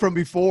guy from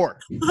before.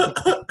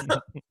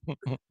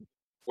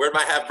 Where'd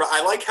my half brother?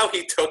 I like how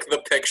he took the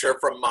picture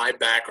from my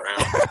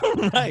background.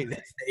 Right.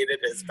 Stated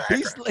his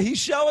background. He's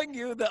showing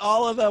you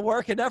all of the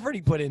work and effort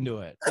he put into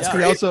it. That's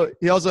Yeah.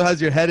 He also has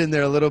your head in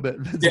there a little bit.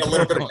 Yeah, a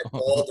little bit of a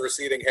bald,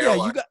 receding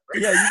hairline.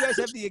 You guys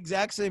have the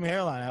exact same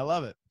hairline. I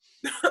love it.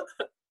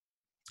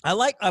 I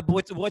like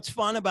what's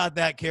fun about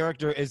that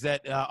character is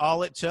that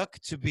all it took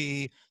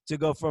to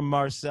go from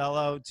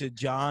Marcelo to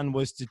John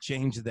was to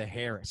change the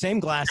hair. Same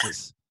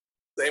glasses.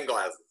 Same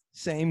glasses.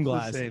 Same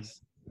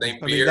glasses. Same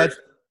I mean, beard.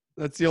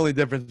 that's the only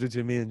difference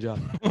between me and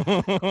John.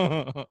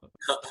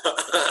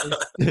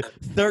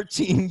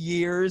 13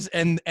 years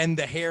and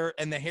the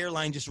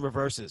hairline just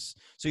reverses.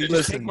 So you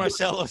just take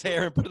Marcelo's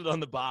hair and put it on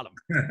the bottom.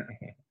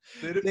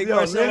 Take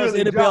Marcelo's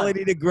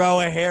inability to grow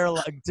hair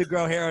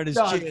on his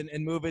chin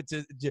and move it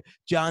to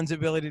John's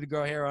ability to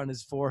grow hair on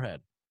his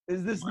forehead.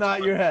 Is this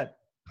not your head?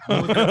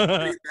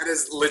 That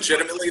is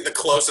legitimately the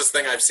closest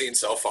thing I've seen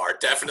so far.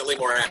 Definitely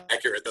more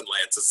accurate than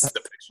Lance's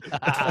depiction.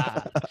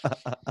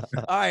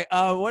 All right.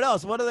 What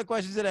else? What other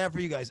questions did I have for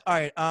you guys? All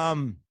right.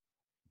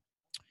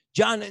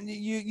 John,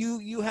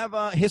 you have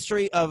a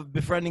history of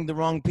befriending the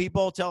wrong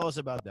people. Tell us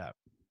about that.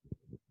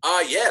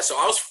 Yeah. So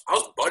I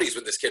was buddies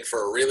with this kid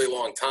for a really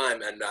long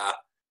time, and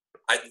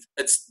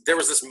there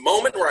was this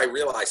moment where I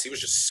realized he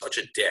was just such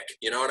a dick.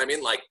 You know what I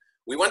mean? Like,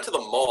 we went to the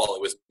mall.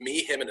 It was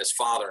me, him, and his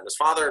father.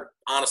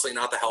 Honestly,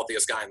 not the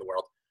healthiest guy in the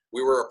world.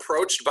 We were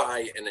approached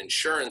by an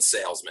insurance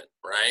salesman,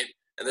 right?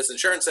 And this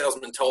insurance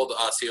salesman told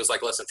us, he was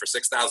like, listen, for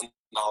 $6,000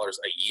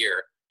 a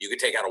year, you could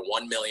take out a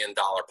 $1 million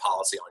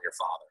policy on your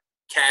father.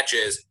 Catch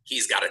is,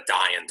 he's got to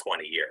die in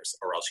 20 years,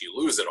 or else you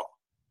lose it all.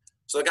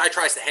 So the guy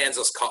tries to hand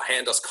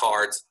us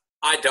cards.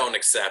 I don't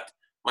accept.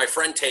 My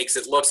friend takes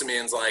it, looks at me,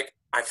 and is like,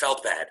 I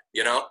felt bad,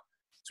 you know?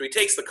 So he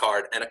takes the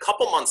card, and a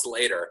couple months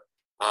later,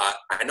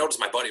 I noticed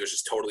my buddy was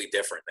just totally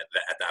different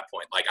at that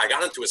point. Like, I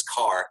got into his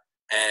car,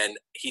 and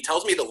he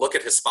tells me to look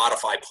at his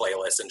Spotify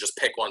playlist and just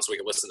pick one so we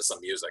can listen to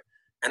some music.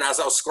 And as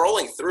I was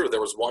scrolling through,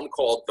 there was one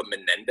called The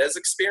Menendez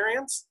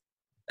Experience.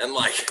 And,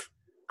 like,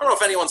 I don't know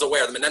if anyone's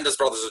aware, the Menendez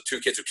brothers are two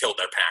kids who killed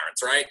their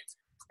parents, right?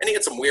 And he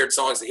had some weird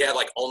songs. He had,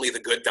 like, Only the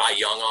Good Die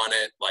Young on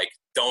it, like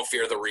Don't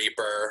Fear the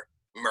Reaper,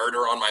 Murder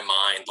on My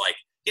Mind. Like,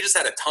 he just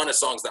had a ton of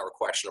songs that were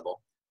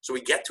questionable. So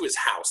we get to his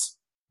house,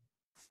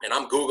 and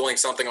I'm Googling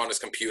something on his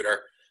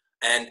computer.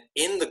 And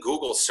in the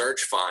Google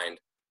search find,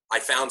 I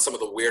found some of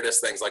the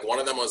weirdest things. Like, one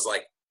of them was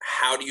like,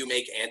 how do you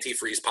make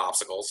antifreeze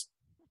popsicles,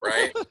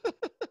 right?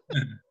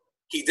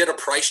 He did a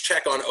price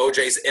check on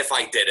OJ's If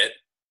I Did It,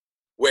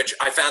 which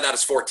I found out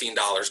is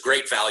 $14.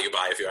 Great value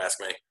buy, if you ask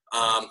me.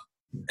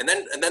 And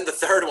then the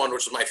third one,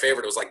 which was my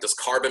favorite, was like, does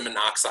carbon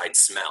monoxide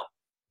smell,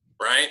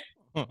 right?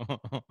 So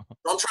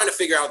I'm trying to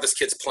figure out what this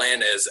kid's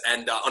plan is.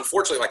 And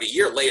unfortunately, like a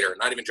year later,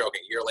 not even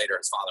joking, a year later,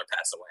 his father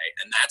passed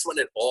away. And that's when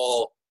it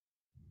all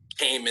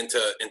came into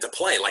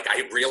play. Like,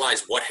 I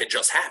realized what had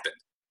just happened,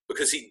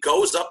 because he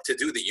goes up to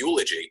do the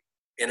eulogy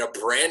in a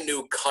brand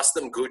new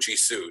custom Gucci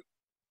suit,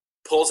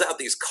 pulls out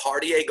these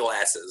Cartier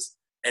glasses,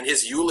 and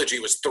his eulogy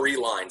was 3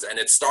 lines. And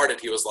it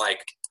started, he was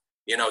like,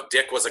 you know,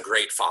 Dick was a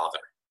great father,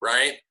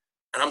 right?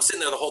 And I'm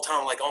sitting there the whole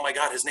time, I'm like, oh my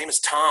God, his name is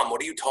Tom.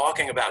 What are you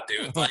talking about,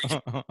 dude? Like,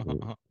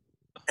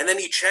 and then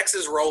he checks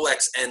his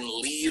Rolex and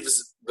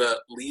leaves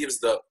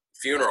the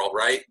funeral,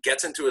 right?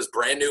 Gets into his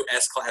brand new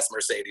S-Class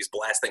Mercedes,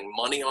 blasting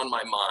Money on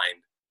My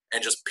Mind,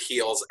 and just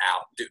peels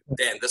out. Dude,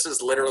 Dan, this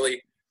is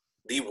literally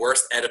the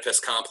worst Oedipus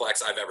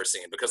complex I've ever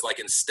seen, because, like,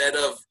 instead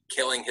of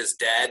killing his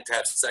dad to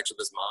have sex with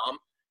his mom,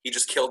 he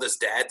just killed his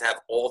dad to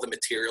have all the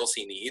materials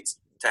he needs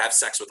to have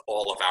sex with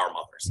all of our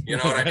mothers. You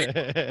know what I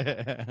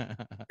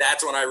mean?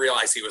 That's when I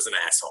realized he was an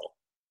asshole.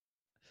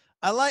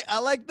 I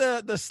like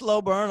the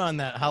slow burn on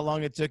that. How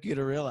long it took you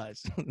to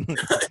realize?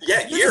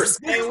 Yeah, years.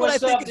 Hey,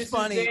 what's up? This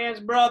is Dan's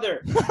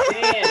brother.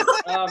 Dan,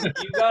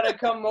 you gotta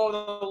come mow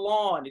the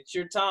lawn. It's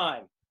your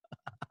time.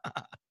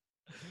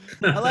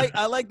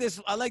 I like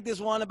this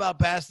one about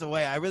passed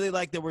away. I really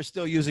like that we're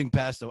still using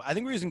passed away. I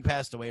think we're using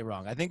passed away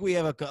wrong. I think we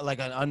have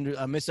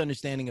a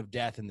misunderstanding of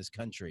death in this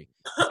country.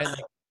 And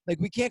like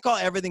we can't call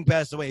everything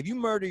passed away. If you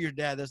murder your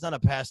dad, that's not a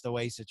passed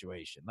away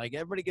situation. Like,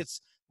 everybody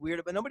gets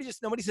weird, but nobody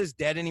says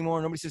dead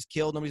anymore. Nobody says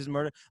killed. Nobody says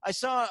murdered. I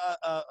saw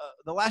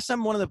the last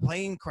time one of the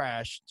plane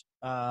crashed,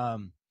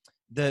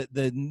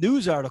 the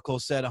news article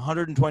said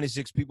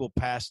 126 people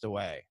passed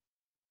away.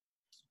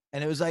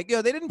 And it was like,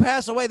 they didn't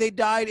pass away. They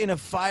died in a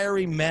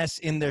fiery mess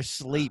in their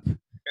sleep.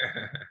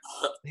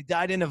 They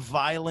died in a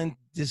violent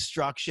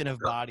destruction of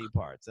body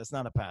parts. That's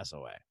not a pass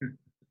away.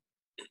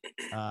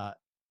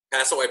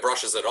 Pass away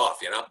brushes it off,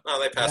 you know?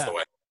 Oh, they passed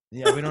away.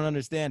 Yeah, we don't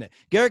understand it.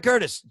 Gary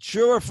Curtis,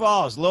 true or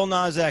false? Lil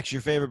Nas X,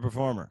 your favorite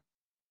performer?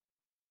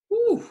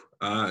 Woo.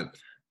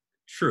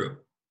 True.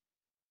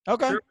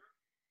 Okay. True.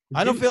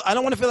 I don't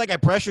want to feel like I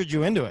pressured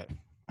you into it.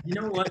 You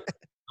know what?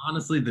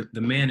 Honestly,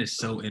 the man is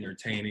so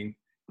entertaining.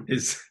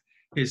 His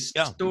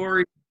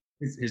story,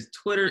 his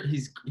Twitter,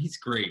 he's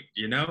great.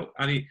 You know,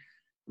 I mean,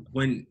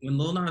 when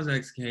Lil Nas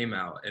X came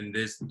out and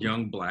this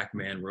young black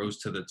man rose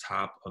to the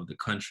top of the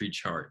country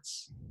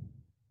charts,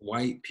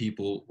 white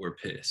people were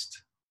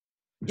pissed.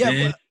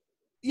 Yeah.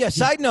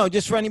 Side note,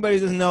 just for anybody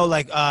who doesn't know,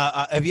 like,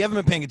 if you haven't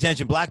been paying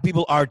attention, black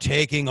people are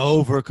taking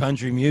over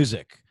country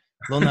music.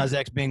 Lil Nas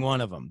X being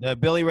one of them. The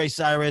Billy Ray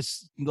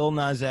Cyrus, Lil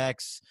Nas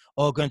X,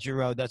 Old Country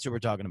Road. That's what we're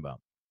talking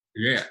about.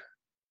 Yeah.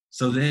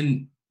 So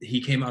then he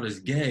came out as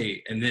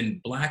gay, and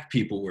then black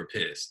people were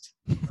pissed.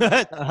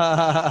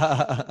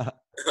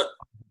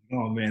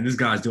 Oh man, this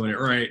guy's doing it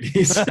right.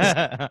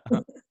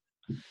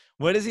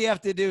 What does he have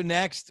to do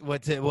next?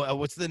 What's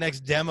the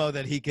next demo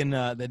that he can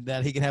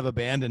that he can have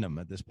abandon him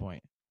at this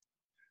point?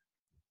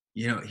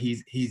 You know,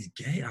 he's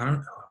gay. I don't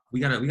know. We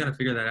gotta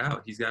figure that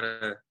out. He's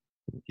gotta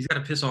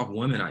piss off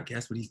women, I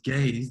guess, but he's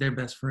gay. He's their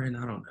best friend.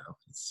 I don't know.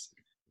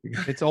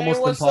 It's almost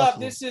hey, what's impossible. up?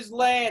 This is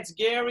Lance,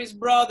 Gary's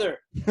brother.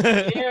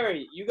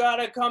 Gary, you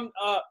gotta come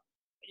up.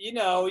 You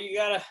know, you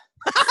gotta.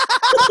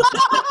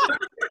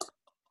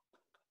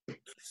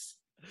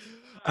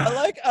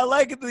 I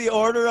like the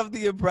order of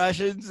the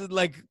impressions.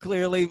 Like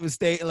clearly,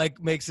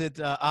 makes it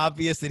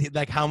obvious that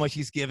like how much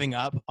he's giving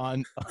up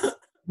on.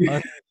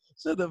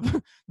 So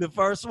the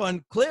first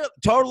one,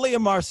 totally a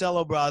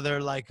Marcelo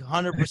brother, like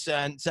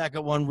 100%.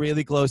 Second one,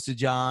 really close to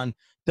John.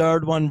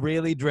 Third one,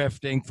 really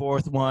drifting.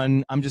 Fourth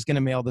one, I'm just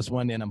gonna mail this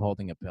one in. I'm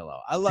holding a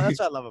pillow. That's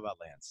what I love about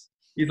Lance.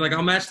 He's like,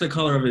 I'll match the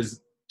color of his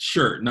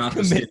shirt, not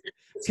the skin.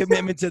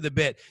 Commitment to the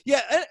bit.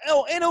 Yeah,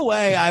 in a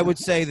way, I would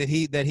say that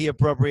he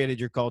appropriated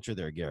your culture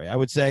there, Gary. I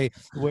would say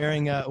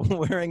wearing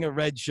a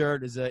red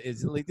shirt is did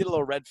a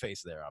little red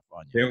face there up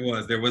on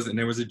you. There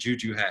was a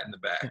juju hat in the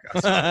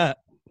back.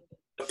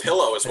 The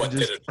pillow is what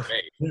did it for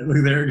me.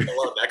 Look there. The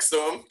pillow next to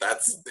him.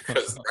 That's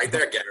because right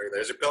there, Gary.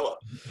 There's your pillow.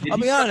 I'll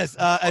be honest.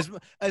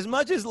 As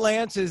much as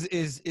Lance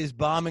is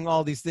bombing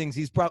all these things,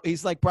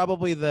 he's like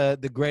probably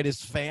the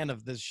greatest fan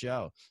of this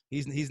show.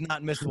 He's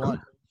not missed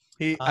one.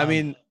 I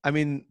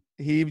mean,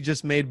 he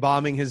just made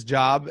bombing his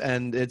job,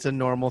 and it's a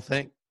normal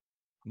thing.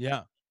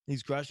 Yeah,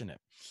 he's crushing it.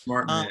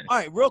 Smart man. All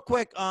right, real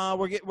quick.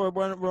 We're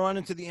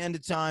running to the end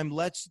of time.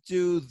 Let's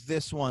do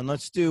this one.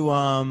 Let's do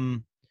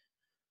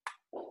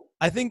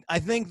I think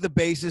the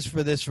basis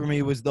for this for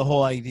me was the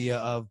whole idea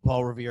of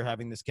Paul Revere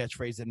having this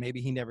catchphrase that maybe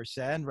he never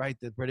said, right?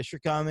 The British are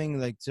coming.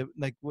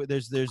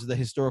 There's the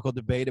historical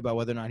debate about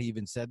whether or not he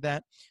even said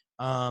that.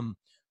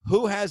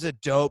 Who has a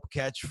dope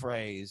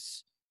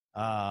catchphrase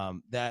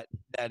that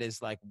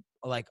is like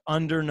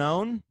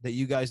underknown that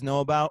you guys know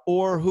about,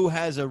 or who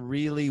has a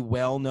really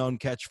well-known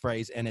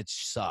catchphrase and it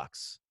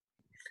sucks?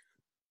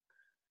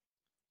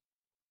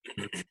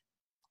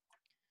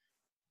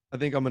 I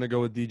think I'm gonna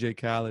go with DJ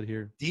Khaled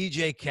here.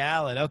 DJ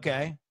Khaled,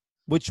 okay.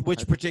 Which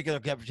particular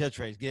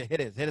catchphrase?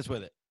 Hit us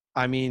with it.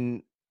 I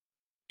mean,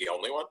 The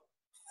only one.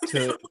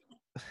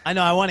 I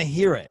know. I want to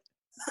hear it.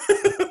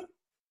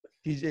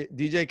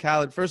 DJ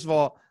Khaled. First of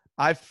all,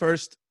 I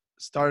first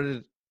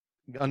started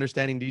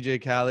understanding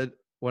DJ Khaled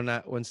when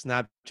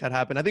Snapchat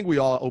happened. I think we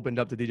all opened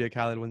up to DJ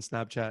Khaled when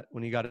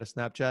he got a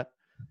Snapchat.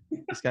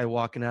 This guy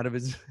walking out of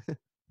his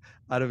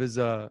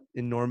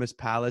enormous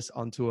palace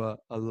onto a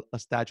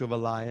statue of a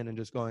lion and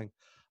just going,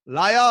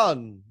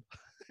 "Lion!"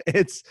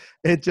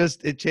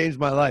 It changed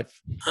my life.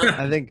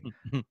 I think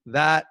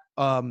that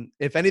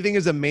if anything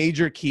is a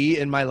major key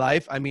in my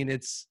life, I mean,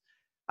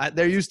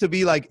 there used to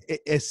be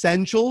like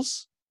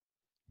essentials,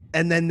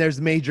 and then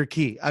there's major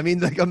key. I mean,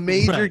 like a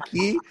major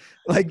key,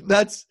 like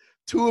that's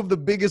two of the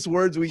biggest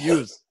words we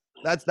use.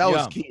 That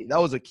was key. That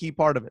was a key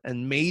part of it.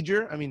 And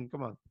major, I mean,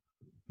 come on,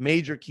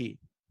 major key.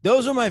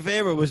 Those are my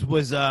favorite.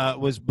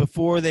 Was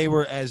before they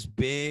were as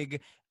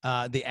big.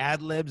 The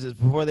ad libs is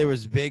before they were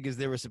as big as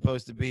they were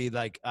supposed to be.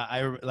 Like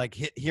I like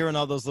hearing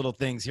all those little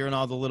things, hearing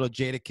all the little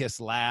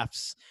Jadakiss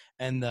laughs,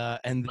 and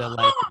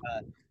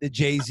the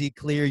Jay-Z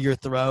clear your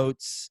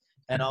throats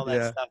and all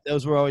that stuff.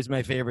 Those were always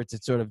my favorites to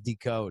sort of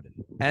decode.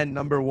 And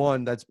number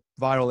one that's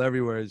viral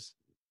everywhere is,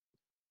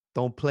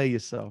 "Don't play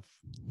yourself."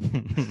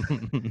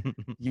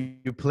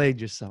 you played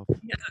yourself.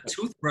 He has a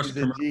toothbrush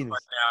commercial right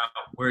now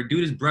where a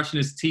dude is brushing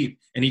his teeth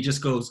and he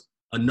just goes,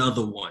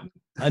 "Another one."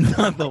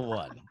 Another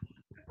one.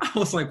 I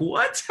was like,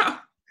 what?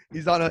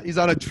 He's on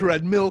a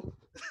treadmill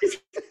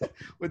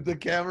with the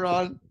camera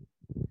on.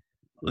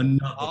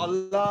 Another All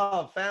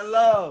love, fan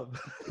love.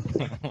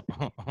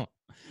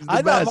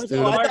 I thought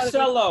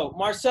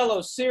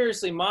Marcelo,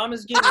 seriously, Mom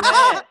is getting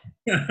mad.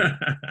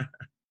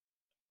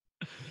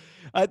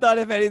 I thought,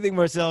 if anything,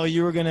 Marcelo,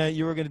 you were gonna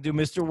do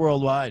Mr.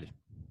 Worldwide.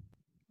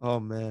 Oh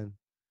man,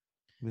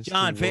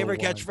 John, favorite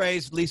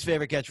catchphrase, least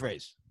favorite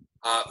catchphrase.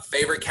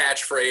 Favorite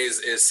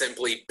catchphrase is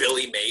simply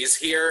Billy Mays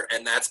here,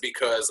 and that's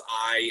because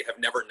I have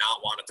never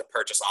not wanted to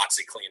purchase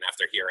OxyClean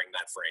after hearing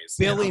that phrase.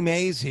 Billy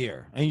Mays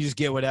here, and you just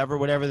get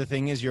whatever the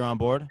thing is, you're on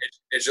board.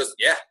 It's just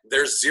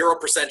there's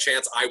 0%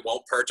 chance I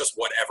won't purchase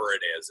whatever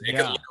it is. It could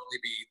literally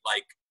be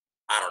like,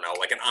 I don't know,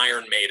 like an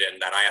Iron Maiden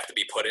that I have to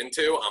be put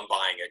into. I'm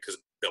buying it because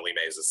Billy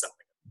Mays is selling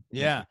it.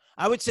 Yeah,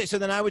 I would say. So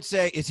then I would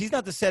say, he's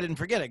not the set it and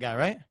forget it guy,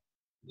 right?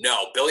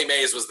 No, Billy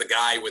Mays was the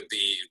guy with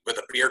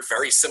a beard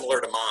very similar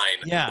to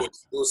mine, who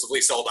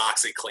exclusively sold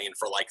OxyClean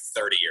for like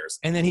 30 years.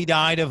 And then he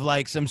died of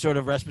like some sort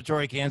of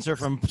respiratory cancer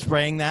from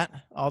spraying that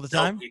all the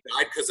time? No, he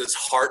died because his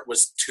heart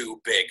was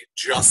too big,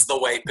 just the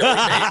way Billy Mays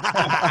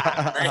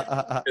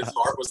right? His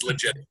heart was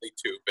legitimately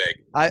too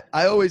big. I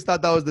always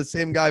thought that was the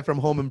same guy from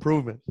Home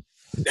Improvement.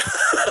 They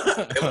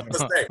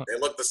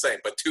look the same,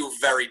 but two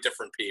very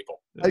different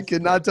people. I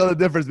could not tell the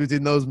difference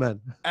between those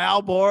men.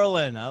 Al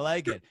Borland, I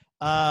like it.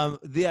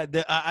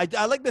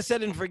 I like the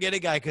set and forget it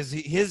guy because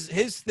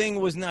his thing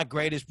was not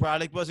great. His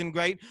product wasn't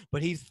great,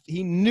 but he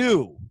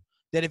knew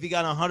that if he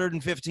got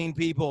 115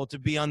 people to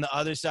be on the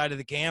other side of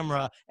the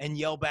camera and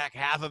yell back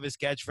half of his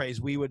catchphrase,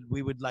 we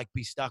would like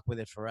be stuck with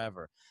it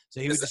forever.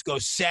 So he would just go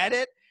set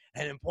it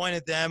and then point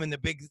at them and the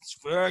big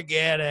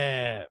forget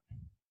it.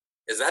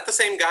 Is that the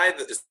same guy?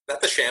 Is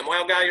that the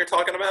ShamWow guy you're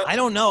talking about? I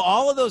don't know.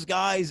 All those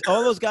guys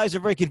are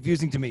very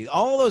confusing to me.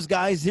 All those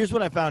guys, here's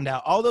what I found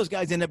out. All those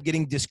guys end up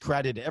getting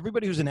discredited.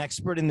 Everybody who's an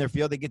expert in their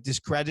field, they get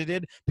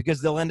discredited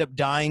because they'll end up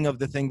dying of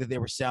the thing that they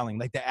were selling.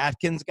 Like the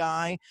Atkins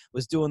guy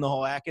was doing the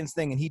whole Atkins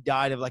thing, and he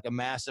died of like a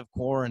massive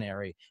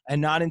coronary. And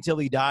not until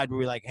he died were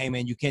we like, hey,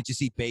 man, you can't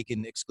just eat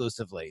bacon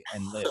exclusively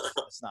and live.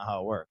 That's not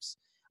how it works.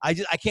 I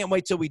can't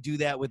wait till we do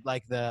that with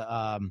like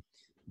the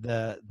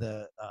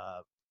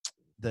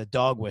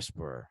dog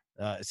whisperer,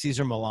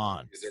 Cesar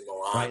Millan,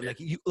 right?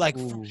 Like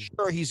for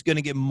sure he's going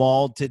to get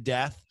mauled to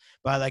death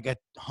by like a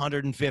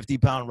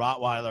 150-pound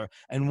Rottweiler.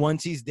 And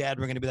once he's dead,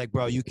 we're going to be like,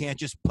 bro, you can't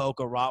just poke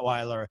a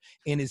Rottweiler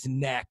in his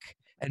neck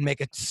and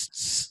make a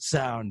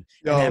sound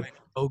and have it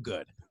go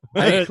good.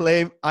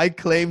 I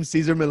claim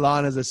Cesar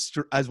Millan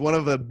as one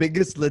of the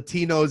biggest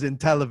Latinos in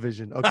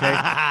television.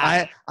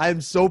 Okay, I'm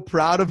so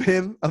proud of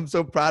him. I'm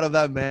so proud of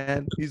that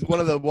man. He's one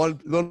of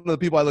the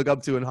people I look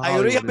up to in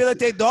Hollywood. I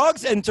rehabilitate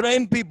dogs and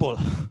train people.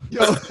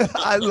 Yo,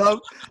 I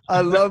love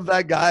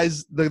that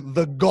guy's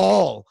the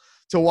gall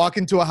to walk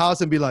into a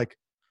house and be like,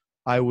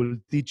 I will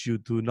teach you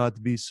to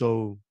not be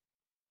so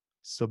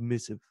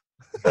submissive.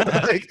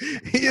 Like,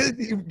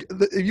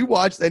 if you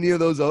watched any of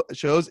those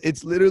shows,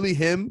 it's literally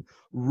him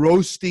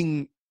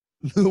roasting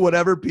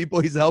whatever people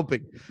he's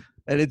helping,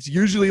 and it's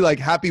usually like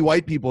happy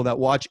white people that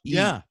watch eat.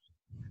 Yeah,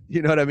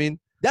 you know what I mean?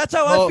 That's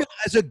how I feel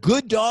as a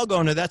good dog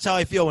owner. That's how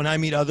I feel when I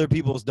meet other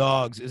people's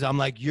dogs. Is I'm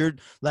like, you're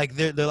like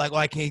they're like, oh,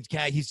 I can't.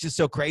 He's just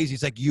so crazy.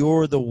 It's like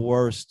you're the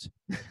worst.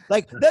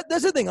 Like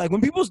that's the thing. Like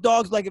when people's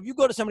dogs, like if you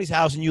go to somebody's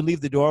house and you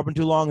leave the door open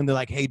too long, and they're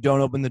like, hey,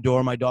 don't open the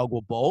door, my dog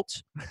will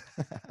bolt.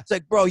 It's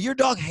like, bro, your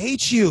dog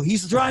hates you.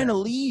 He's trying to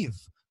leave.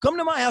 Come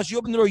to my house. You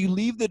open the door. You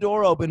leave the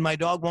door open. My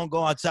dog won't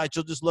go outside.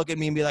 She'll just look at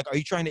me and be like, are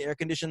you trying to air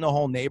condition the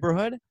whole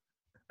neighborhood?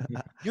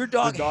 Your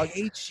dog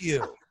hates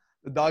you.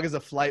 The dog is a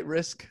flight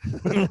risk.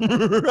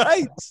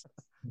 Right.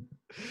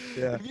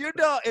 Yeah.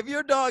 If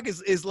your dog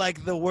is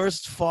like the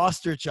worst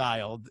foster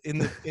child in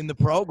the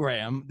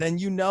program, then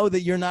you know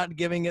that you're not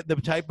giving it the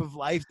type of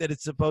life that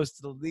it's supposed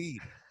to lead.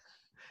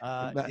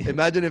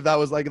 Imagine if that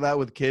was like that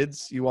with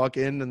kids. You walk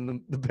in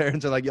and the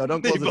parents are like, yo,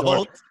 don't close the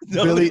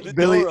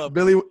door.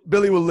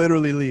 Billy will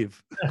literally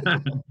leave.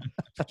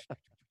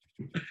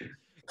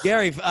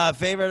 Gary,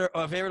 favorite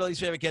or least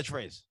favorite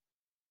catchphrase?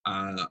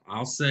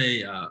 I'll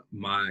say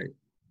my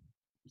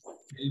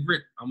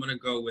favorite. I'm gonna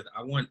go with.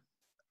 I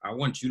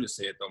want you to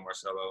say it though,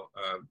 Marcelo.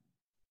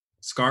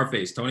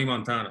 Scarface, Tony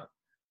Montana.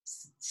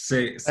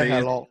 Say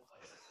hello.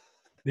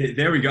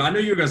 There we go. I knew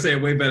you were gonna say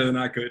it way better than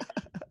I could.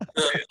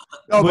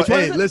 No, but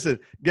hey, listen,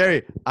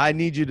 Gary. I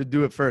need you to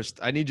do it first.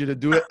 I need you to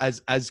do it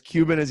as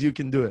Cuban as you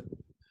can do it.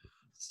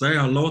 Say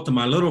hello to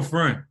my little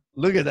friend.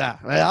 Look at that.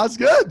 That's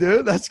good,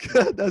 dude. That's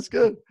good. That's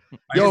good.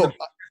 Yo,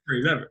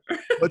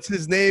 what's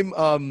his name?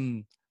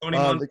 Tony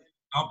Montana,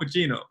 Al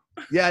Pacino.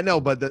 Yeah, I know,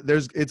 but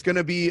it's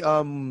gonna be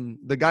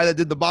the guy that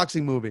did the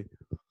boxing movie.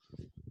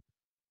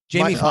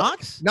 Jamie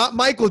Foxx? Not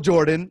Michael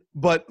Jordan,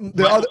 but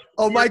the other.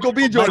 Oh, Michael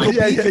B. Jordan.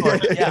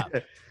 Yeah.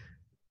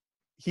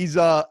 He's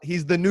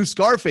the new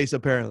Scarface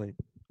apparently.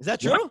 Is that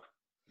true?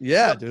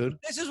 Yeah, dude.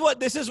 This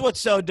is what's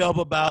so dope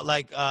about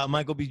like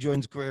Michael B.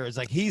 Jordan's career is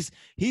like he's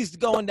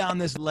going down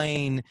this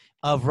lane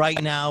of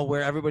right now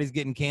where everybody's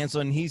getting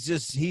canceled, and he's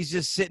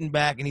just sitting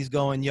back and he's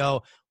going,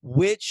 yo,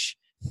 which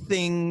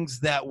things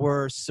that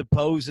were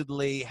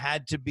supposedly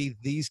had to be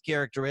these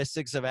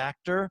characteristics of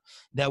actor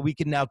that we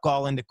can now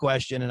call into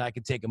question and I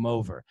could take them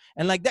over.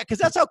 And like that, because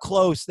that's how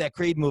close that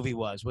Creed movie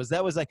was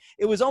like,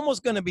 it was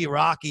almost going to be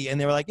Rocky.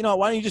 And they were like, you know,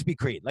 why don't you just be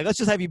Creed? Like, let's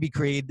just have you be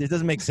Creed. It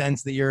doesn't make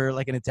sense that you're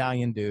like an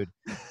Italian dude.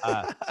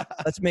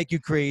 Let's make you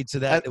Creed so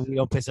that we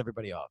don't piss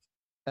everybody off.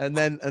 And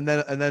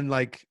then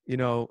like, you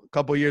know, a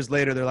couple years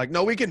later, they're like,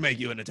 no, we can make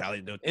you an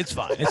Italian dude. It's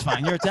fine.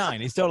 You're Italian.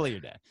 He's totally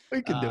your dad.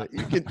 We can do it.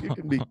 You can do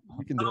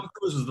it. Tom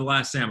Cruise was the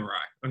last samurai.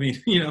 I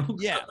mean, you know.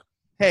 Yeah.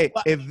 Hey,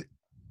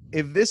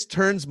 if this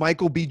turns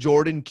Michael B.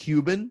 Jordan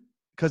Cuban,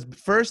 because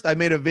first I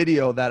made a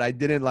video that I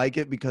didn't like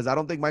it because I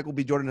don't think Michael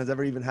B. Jordan has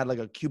ever even had like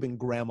a Cuban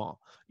grandma.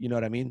 You know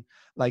what I mean?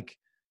 Like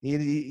I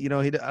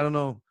don't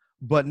know.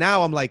 But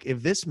now I'm like,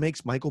 if this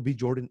makes Michael B.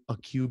 Jordan a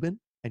Cuban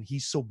and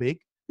he's so big,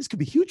 this could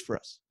be huge for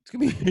us. It's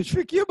gonna be huge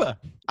for Cuba.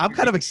 I'm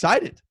kind of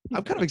excited.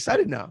 Now.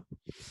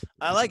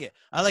 I like it.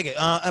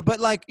 But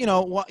like, you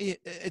know,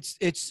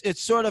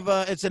 it's sort of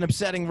it's an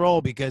upsetting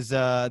role because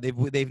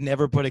they've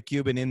never put a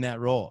Cuban in that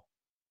role.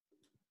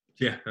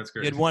 Yeah, that's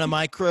You great. had one of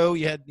my crew.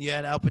 You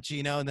had Al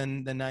Pacino,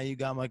 and then now you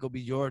got Michael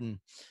B. Jordan.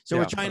 So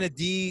Yeah. we're trying to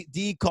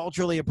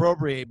de-culturally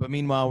appropriate, but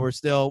meanwhile we're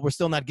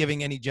still not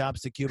giving any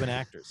jobs to Cuban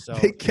actors. So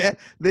They can't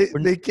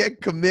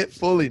commit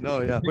fully.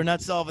 No, yeah. we're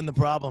not solving the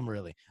problem,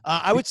 really.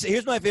 I would say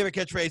here's my favorite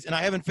catchphrase, and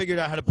I haven't figured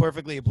out how to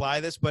perfectly apply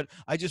this, but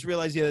I just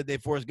realized the other day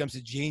Forrest Gump's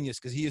a genius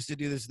because he used to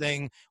do this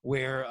thing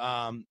where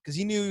because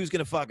he knew he was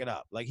gonna fuck it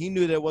up, like he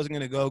knew that it wasn't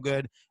gonna go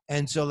good,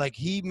 and so like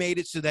he made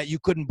it so that you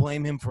couldn't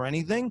blame him for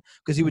anything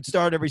because he would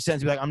start every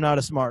sentence be like, "I'm not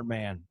a smart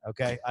man,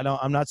 okay?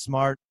 I'm not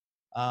smart,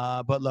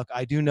 but look,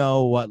 I do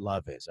know what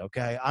love is,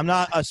 okay? I'm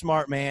not a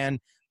smart man,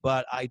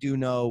 but I do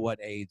know what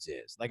AIDS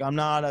is. Like I'm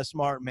not a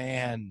smart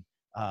man."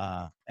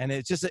 And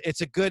it's just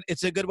it's a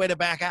good way to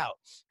back out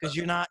because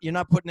you're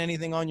not putting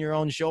anything on your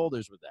own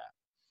shoulders with that,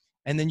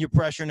 and then you're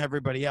pressuring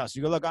everybody else.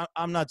 You go, look,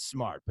 I'm not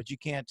smart, but you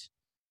can't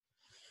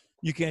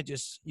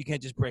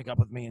just break up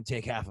with me and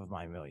take half of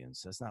my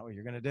millions. That's not what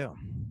you're gonna do.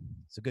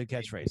 It's a good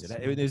catchphrase.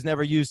 It is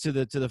never used to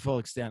the full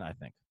extent, I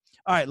think.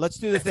 All right, let's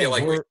do the thing.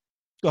 Like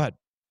go ahead.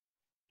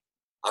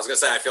 I was gonna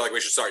say I feel like we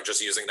should start just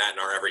using that in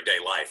our everyday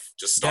life.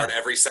 Just start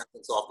every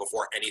sentence off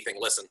before anything.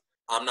 Listen,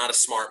 I'm not a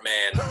smart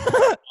man.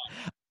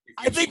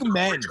 I think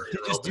men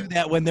should just do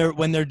that when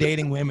they're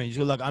dating women. You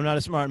go, look, I'm not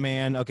a smart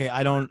man. Okay,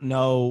 I don't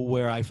know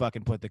where I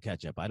fucking put the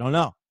ketchup. I don't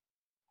know.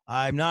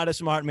 I'm not a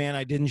smart man.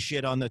 I didn't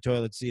shit on the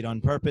toilet seat on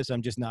purpose.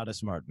 I'm just not a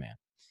smart man.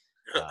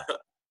 So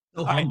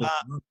right, humble.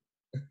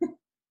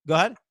 Go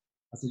ahead.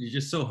 I said, you're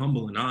just so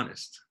humble and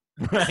honest.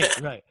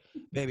 Right.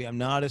 Baby, I'm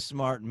not a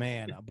smart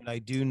man, but I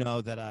do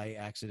know that I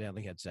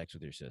accidentally had sex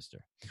with your sister.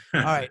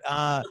 All right.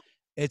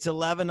 It's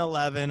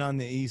 11:11 on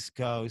the East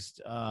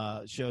Coast.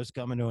 Show's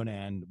coming to an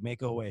end.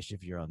 Make a wish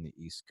if you're on the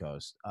East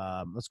Coast.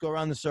 Let's go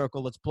around the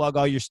circle. Let's plug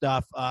all your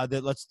stuff.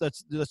 Let's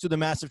do the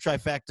massive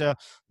trifecta.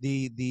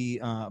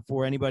 The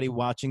for anybody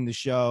watching the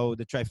show,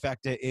 the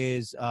trifecta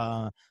is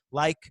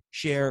like,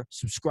 share,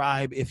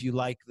 subscribe if you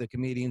like the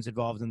comedians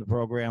involved in the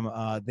program.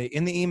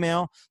 In the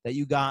email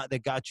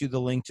that got you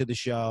the link to the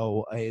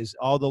show is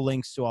all the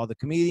links to all the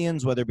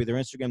comedians, whether it be their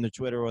Instagram, their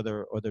Twitter, or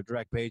their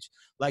direct page.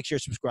 Like, share,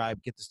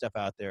 subscribe, get the stuff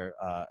out there.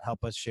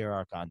 Help us share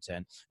our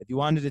content. If you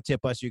wanted to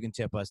tip us, you can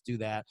tip us. Do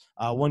that.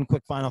 One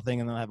quick final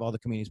thing, and then I'll have all the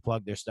comedians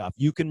plug their stuff.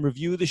 You can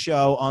review the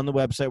show on the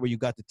website where you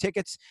got the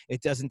tickets.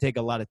 It doesn't take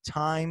a lot of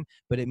time,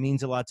 but it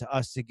means a lot to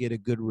us to get a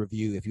good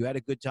review. If you had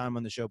a good time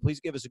on the show, please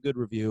give us a good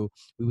review.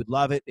 We would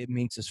love it. It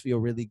makes us feel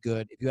really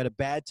good. If you had a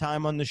bad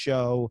time on the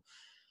show,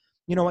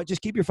 you know what?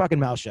 Just keep your fucking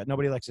mouth shut.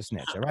 Nobody likes to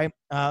snitch, all right?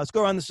 Let's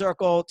go around the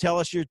circle. Tell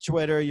us your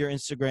Twitter, your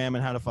Instagram,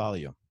 and how to follow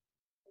you.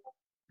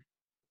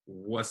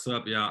 What's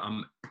up, y'all?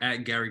 I'm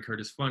at Gary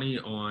Curtis Funny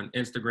on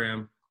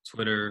Instagram,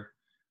 Twitter.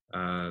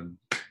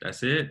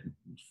 That's it.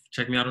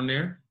 Check me out on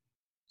there.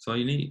 That's all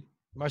you need.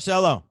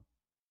 Marcelo.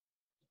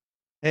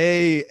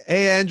 Hey,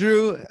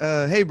 Andrew.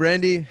 Hey,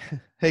 Brandy.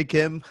 Hey,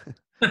 Kim.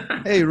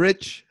 Hey,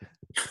 Rich.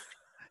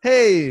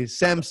 Hey,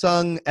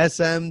 Samsung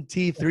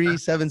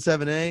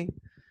SMT377A.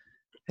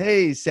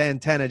 Hey,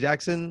 Santana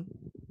Jackson.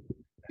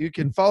 You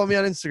can follow me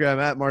on Instagram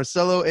at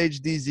Marcelo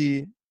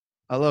HDZ.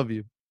 I love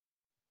you.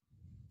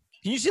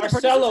 Can you see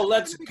Marcelo,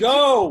 let's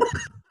go.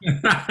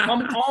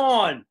 Come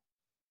on.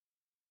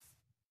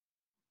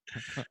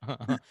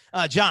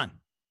 John.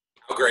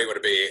 How great would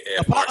it be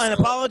if And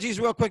apologies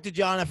real quick to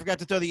John. I forgot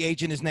to throw the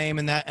H in his name,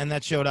 and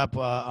that showed up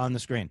on the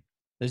screen.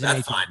 There's an That's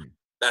H fine. in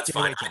That's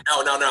fine.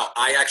 No.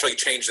 I actually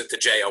changed it to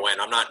JON.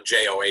 I'm not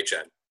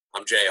JOHN.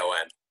 I'm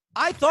JON.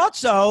 I thought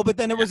so, but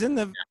then it was in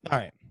the. All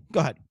right,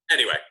 go ahead.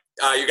 Anyway,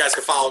 you guys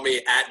can follow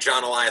me at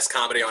John Elias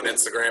Comedy on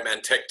Instagram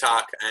and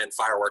TikTok, and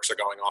fireworks are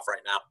going off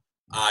right now.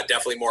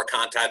 Definitely more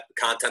content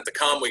to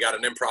come. We got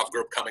an improv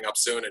group coming up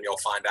soon, and you'll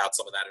find out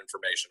some of that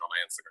information on my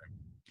Instagram.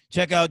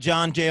 Check out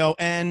John,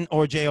 Jon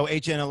or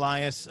JOHN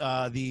Elias,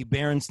 the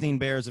Berenstein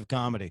Bears of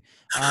comedy.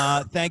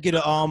 Thank you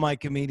to all my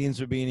comedians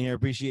for being here.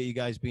 Appreciate you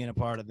guys being a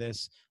part of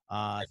this.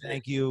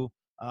 Thank you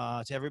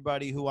to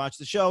everybody who watched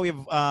the show. We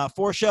have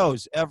 4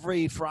 shows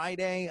every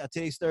Friday.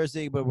 Today's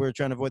Thursday, but we're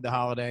trying to avoid the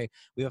holiday.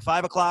 We have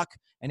 5 o'clock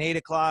and 8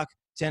 o'clock.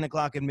 10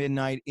 o'clock and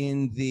midnight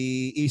in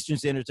the Eastern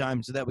Standard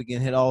Time so that we can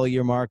hit all of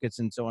your markets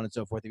and so on and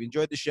so forth. If you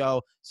enjoyed the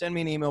show, send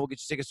me an email. We'll get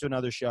you tickets to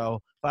another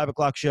show. 5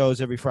 o'clock shows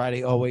every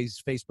Friday,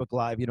 always Facebook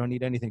Live. You don't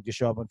need anything. Just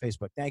show up on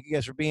Facebook. Thank you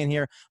guys for being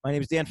here. My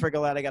name is Dan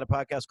Frigolette. I got a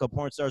podcast called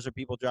Porn Stars Are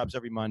People. Drops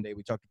every Monday.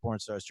 We talk to porn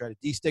stars, try to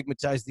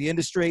destigmatize the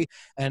industry,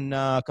 and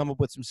come up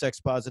with some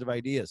sex-positive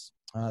ideas.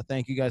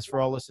 Thank you guys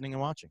for all listening and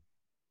watching.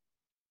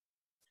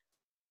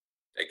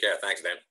 Take care. Thanks, Dan.